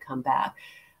longer to come back.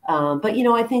 But,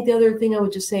 I think the other thing I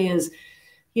would just say is,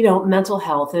 mental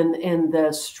health and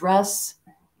the stress.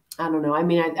 I don't know. I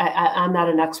mean, I'm not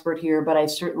an expert here, but I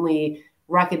certainly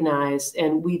recognize,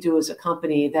 and we do as a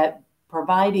company, that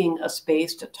providing a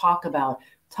space to talk about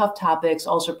tough topics,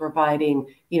 also providing,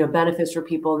 benefits for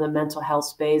people in the mental health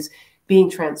space, being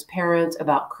transparent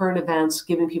about current events,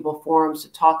 giving people forums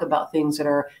to talk about things that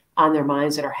are on their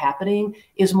minds that are happening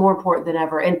is more important than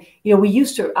ever. And, we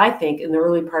used to, I think in the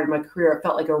early part of my career, it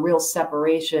felt like a real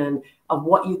separation of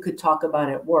what you could talk about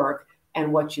at work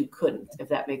and what you couldn't, if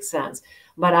that makes sense.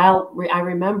 But I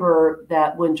remember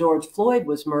that when George Floyd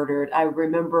was murdered, I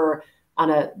remember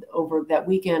over that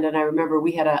weekend, and I remember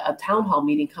we had a town hall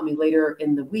meeting coming later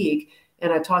in the week,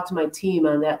 and I talked to my team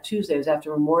on that Tuesday, it was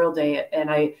after Memorial Day, and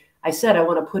I said, I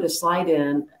want to put a slide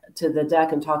in to the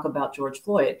deck and talk about George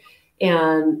Floyd.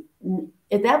 And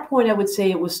at that point, I would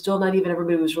say it was still not even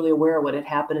everybody was really aware of what had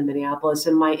happened in Minneapolis.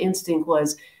 And my instinct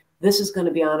was, this is going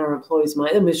to be on our employees'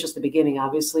 mind. It was just the beginning,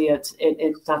 obviously. It's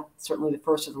not certainly the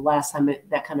first or the last time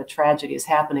that kind of tragedy is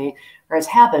happening or has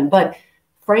happened. But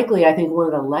frankly, I think one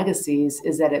of the legacies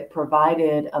is that it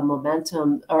provided a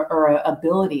momentum or an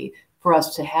ability for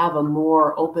us to have a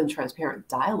more open, transparent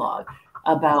dialogue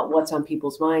about what's on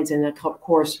people's minds. And of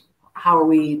course, how are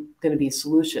we going to be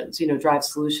solutions, drive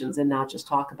solutions and not just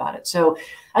talk about it. So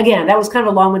again, that was kind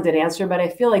of a long-winded answer, but I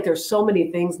feel like there's so many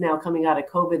things now coming out of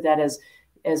COVID that as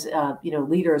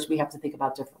leaders, we have to think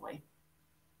about differently.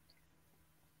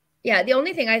 Yeah. The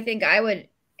only thing I think I would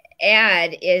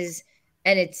add is,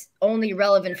 and it's only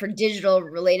relevant for digital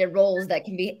related roles that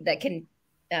can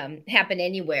happen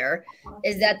anywhere,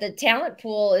 is that the talent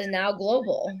pool is now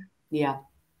global. Yeah.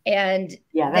 And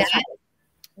yeah,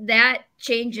 that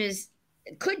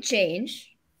could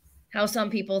change how some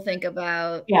people think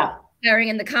about hiring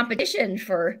in the competition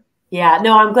for. Yeah,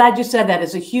 no, I'm glad you said that.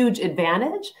 It's a huge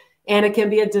advantage and it can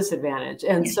be a disadvantage.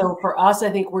 And so for us,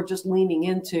 I think we're just leaning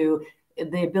into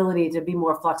the ability to be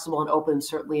more flexible and open,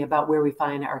 certainly about where we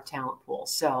find our talent pool.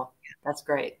 So that's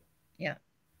great. Yeah.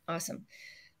 Awesome.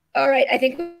 All right. I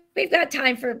think we've got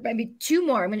time for maybe two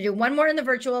more. I'm going to do one more in the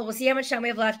virtual. We'll see how much time we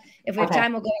have left. If we have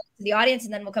time, we'll go to the audience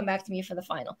and then we'll come back to me for the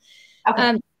final.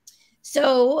 Okay.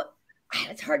 So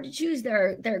it's hard to choose.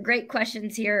 There are great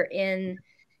questions here in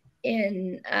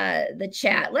the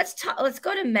chat. Let's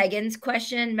go to Megan's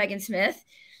question, Megan Smith.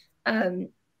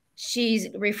 She's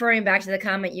referring back to the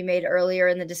comment you made earlier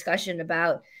in the discussion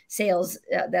about sales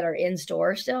that are in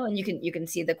store still. And you can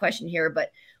see the question here,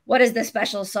 but what is the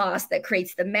special sauce that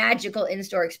creates the magical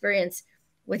in-store experience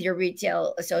with your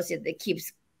retail associate that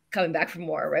keeps coming back for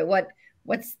more, right?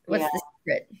 What's the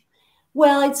secret?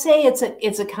 Well, I'd say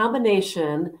it's a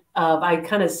combination of, I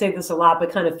kind of say this a lot,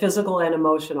 but kind of physical and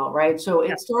emotional, right? So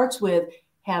it starts with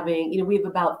having, we have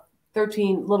about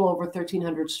little over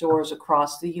 1,300 stores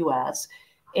across the US.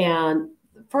 And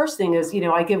the first thing is,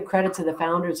 I give credit to the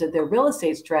founders that their real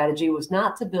estate strategy was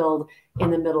not to build in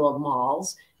the middle of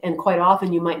malls. And quite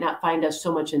often you might not find us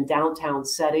so much in downtown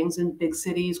settings in big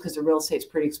cities because the real estate's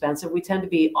pretty expensive. We tend to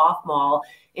be off mall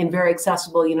and very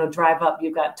accessible, drive up,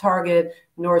 you've got Target,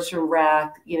 Nordstrom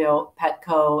Rack,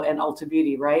 Petco and Ulta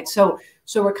Beauty, right? So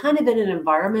we're kind of in an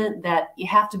environment that you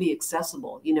have to be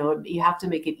accessible, you have to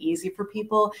make it easy for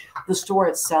people. The store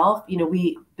itself,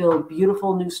 we build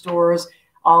beautiful new stores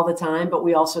all the time, but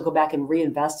we also go back and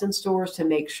reinvest in stores to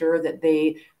make sure that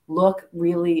they look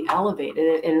really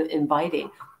elevated and inviting.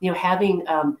 Having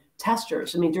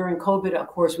testers. I mean, during COVID, of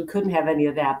course, we couldn't have any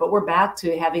of that, but we're back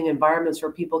to having environments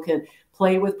where people can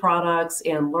play with products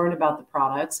and learn about the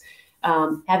products.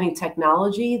 Having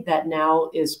technology that now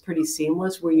is pretty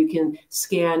seamless, where you can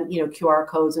scan, QR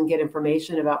codes and get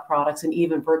information about products and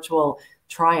even virtual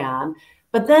try on.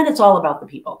 But then it's all about the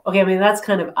people. Okay, I mean, that's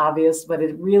kind of obvious, but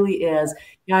it really is.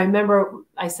 I remember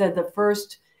I said the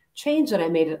first change that I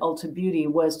made at Ulta Beauty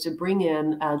was to bring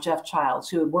in Jeff Childs,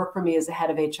 who had worked for me as the head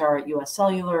of HR at US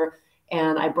Cellular.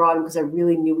 And I brought him because I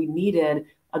really knew we needed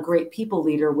a great people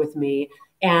leader with me.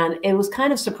 And it was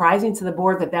kind of surprising to the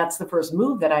board that that's the first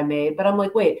move that I made. But I'm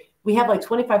like, wait, we have like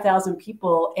 25,000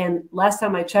 people. And last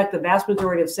time I checked, the vast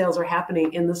majority of sales are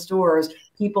happening in the stores,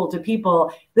 people to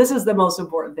people. This is the most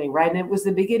important thing, right? And it was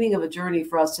the beginning of a journey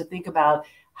for us to think about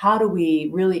how do we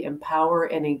really empower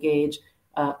and engage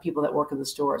people that work in the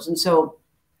stores? And so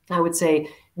I would say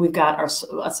we've got our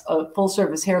full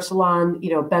service hair salon,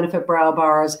 you know, benefit brow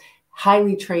bars,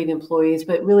 highly trained employees,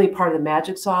 but really part of the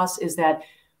magic sauce is that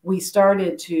we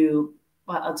started to,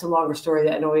 well, it's a longer story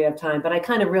that I know we have time, but I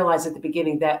kind of realized at the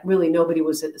beginning that really nobody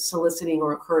was soliciting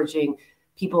or encouraging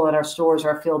people at our stores,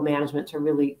 our field management to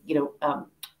really, you know,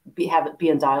 be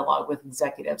in dialogue with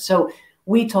executives. So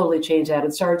we totally changed that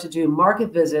and started to do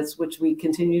market visits, which we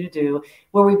continue to do,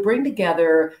 where we bring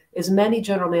together as many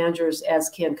general managers as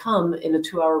can come in a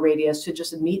 2-hour radius to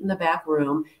just meet in the back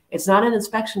room. It's not an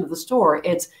inspection of the store.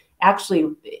 It's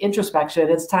actually introspection.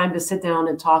 It's time to sit down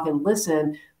and talk and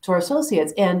listen to our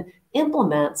associates and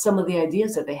implement some of the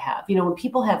ideas that they have. You know, when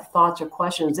people have thoughts or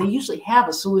questions, they usually have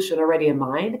a solution already in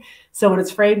mind. So when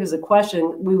it's framed as a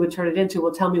question, we would turn it into,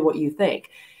 well, tell me what you think.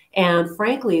 And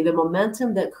frankly, the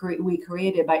momentum that we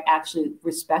created by actually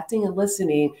respecting and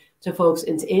listening to folks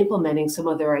into implementing some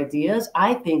of their ideas,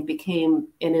 I think became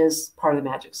and is part of the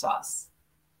magic sauce.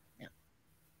 Yeah.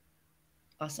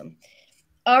 Awesome.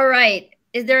 All right.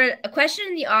 Is there a question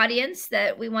in the audience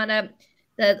that we want to,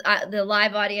 the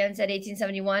live audience at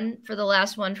 1871 for the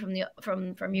last one from you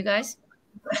guys?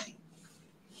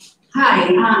 Hi,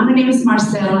 my name is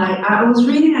Marcela. I was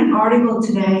reading an article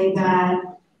today that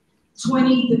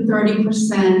 20 to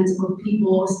 30% of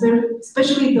people,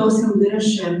 especially those in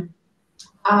leadership,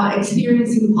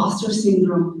 experience imposter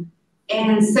syndrome.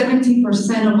 And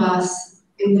 70% of us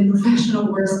in the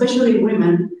professional world, especially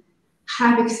women,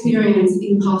 have experienced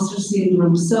imposter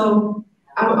syndrome. So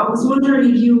I was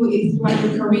wondering if throughout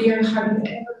your career, have you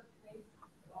ever?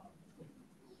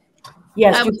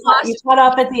 Yes, you cut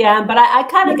off at the end, but I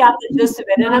kind of got the gist of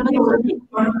it. And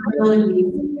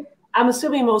I'm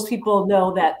assuming most people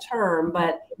know that term,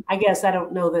 but I guess I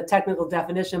don't know the technical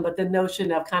definition, but the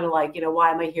notion of kind of like, you know,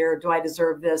 why am I here? Do I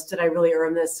deserve this? Did I really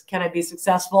earn this? Can I be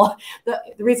successful? The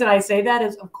reason I say that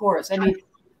is, of course, I mean,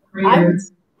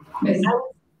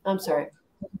 I'm sorry.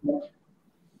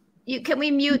 Can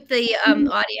we mute the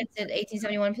audience at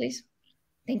 1871, please?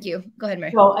 Thank you. Go ahead,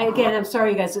 Mary. So again, I'm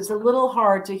sorry, you guys. It's a little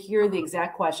hard to hear the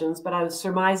exact questions, but I was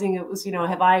surmising it was, you know,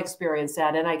 have I experienced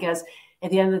that? And I guess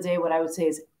at the end of the day, what I would say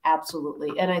is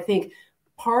absolutely. And I think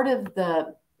part of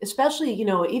especially, you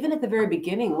know, even at the very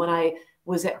beginning when I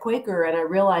was at Quaker and I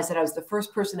realized that I was the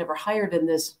first person ever hired in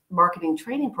this marketing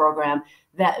training program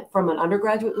that from an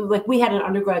undergraduate, like we had an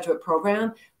undergraduate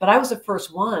program, but I was the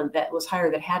first one that was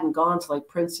hired that hadn't gone to like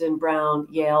Princeton, Brown,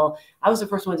 Yale. I was the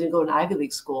first one to go to an Ivy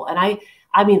League school. And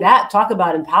I mean, talk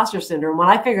about imposter syndrome. When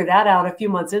I figured that out a few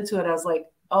months into it, I was like,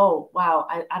 oh, wow,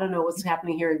 I don't know what's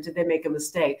happening here. Did they make a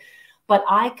mistake? But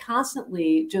I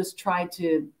constantly just tried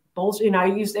to bolster, you know,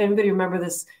 anybody remember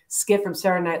this skit from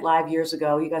Saturday Night Live years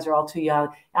ago? You guys are all too young.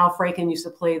 Al Franken used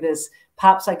to play this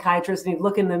pop psychiatrist and he'd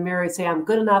look in the mirror and say, I'm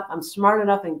good enough, I'm smart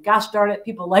enough, and gosh darn it,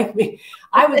 people like me.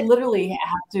 I would literally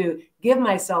have to give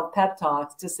myself pep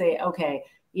talks to say, okay,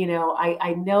 you know,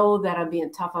 I know that I'm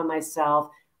being tough on myself.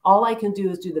 All I can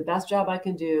do is do the best job I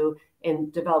can do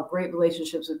and develop great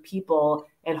relationships with people,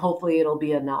 and hopefully it'll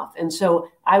be enough. And so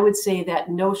I would say that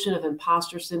notion of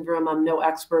imposter syndrome, I'm no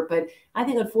expert, but I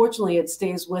think unfortunately it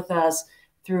stays with us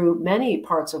through many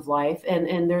parts of life.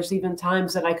 And there's even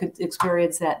times that I could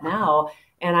experience that now.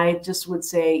 And I just would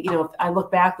say, you know, if I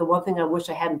look back, the one thing I wish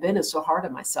I hadn't been is so hard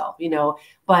on myself, you know,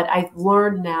 but I've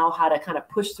learned now how to kind of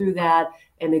push through that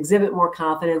and exhibit more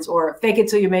confidence, or fake it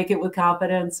till you make it with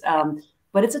confidence.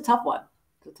 But it's a tough one.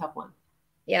 It's a tough one.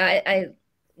 Yeah, I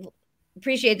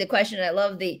appreciate the question. I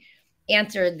love the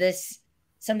answer.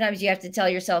 Sometimes you have to tell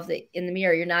yourself that in the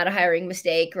mirror, you're not a hiring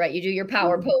mistake, right? You do your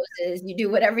power poses, you do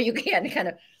whatever you can to kind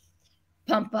of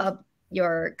pump up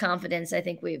your confidence. I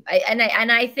think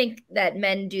I think that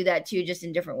men do that too, just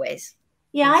in different ways.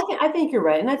 Yeah, I think you're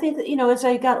right. And I think that, you know, as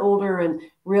I got older and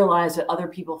realized that other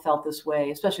people felt this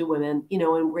way, especially women, you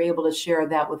know, and we're able to share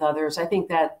that with others, I think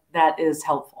that is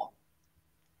helpful.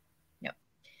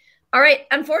 All right.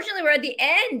 Unfortunately, we're at the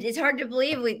end. It's hard to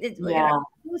believe we're going to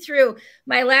go through.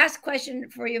 My last question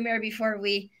for you, Mary, before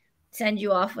we send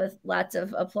you off with lots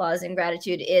of applause and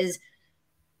gratitude is,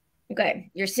 okay,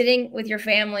 you're sitting with your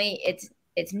family.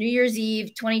 It's New Year's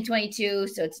Eve, 2022.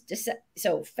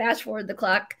 So fast forward the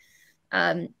clock,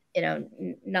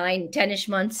 10-ish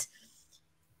months,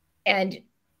 and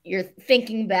you're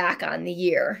thinking back on the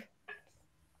year.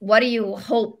 What do you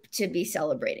hope to be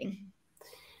celebrating?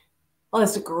 Oh,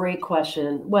 that's a great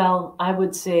question. Well, I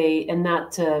would say, and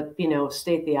not to, you know,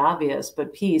 state the obvious,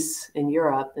 but peace in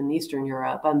Europe, in Eastern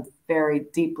Europe. I've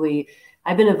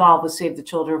been involved with Save the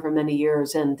Children for many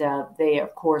years, and they,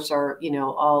 of course, are, you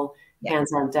know, all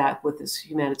hands on deck with this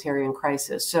humanitarian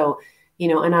crisis. So, you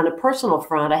know, and on a personal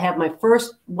front, I have my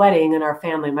first wedding in our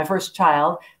family, my first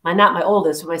child, not my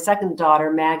oldest, but my second daughter,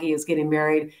 Maggie, is getting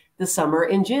married this summer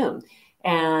in June.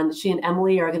 And she and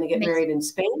Emily are going to get married in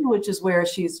Spain, which is where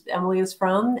Emily is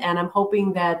from. And I'm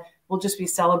hoping that we'll just be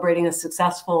celebrating a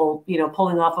successful, you know,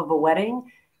 pulling off of a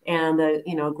wedding and a,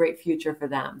 you know, a great future for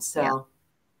them. So,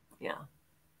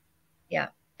 yeah.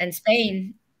 And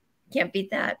Spain, can't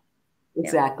beat that.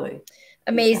 Exactly.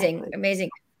 Amazing. Exactly. Amazing.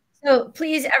 So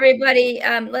please, everybody,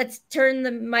 let's turn the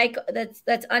mic. Let's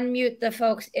unmute the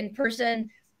folks in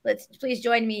person. Please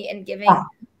join me in giving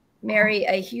Mary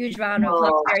a huge round of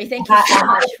applause. Mary, thank you so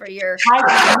much for your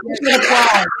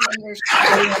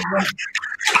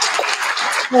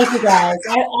Thank you, guys.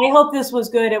 I hope this was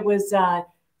good. It was it's a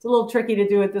little tricky to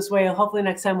do it this way. Hopefully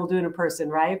next time we'll do it in person,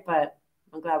 right? But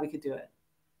I'm glad we could do it.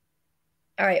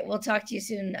 All right. We'll talk to you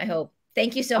soon, I hope.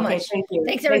 Thank you so much. Thank you.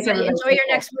 Thanks, everybody. Enjoy your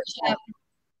next workshop.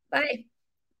 Bye.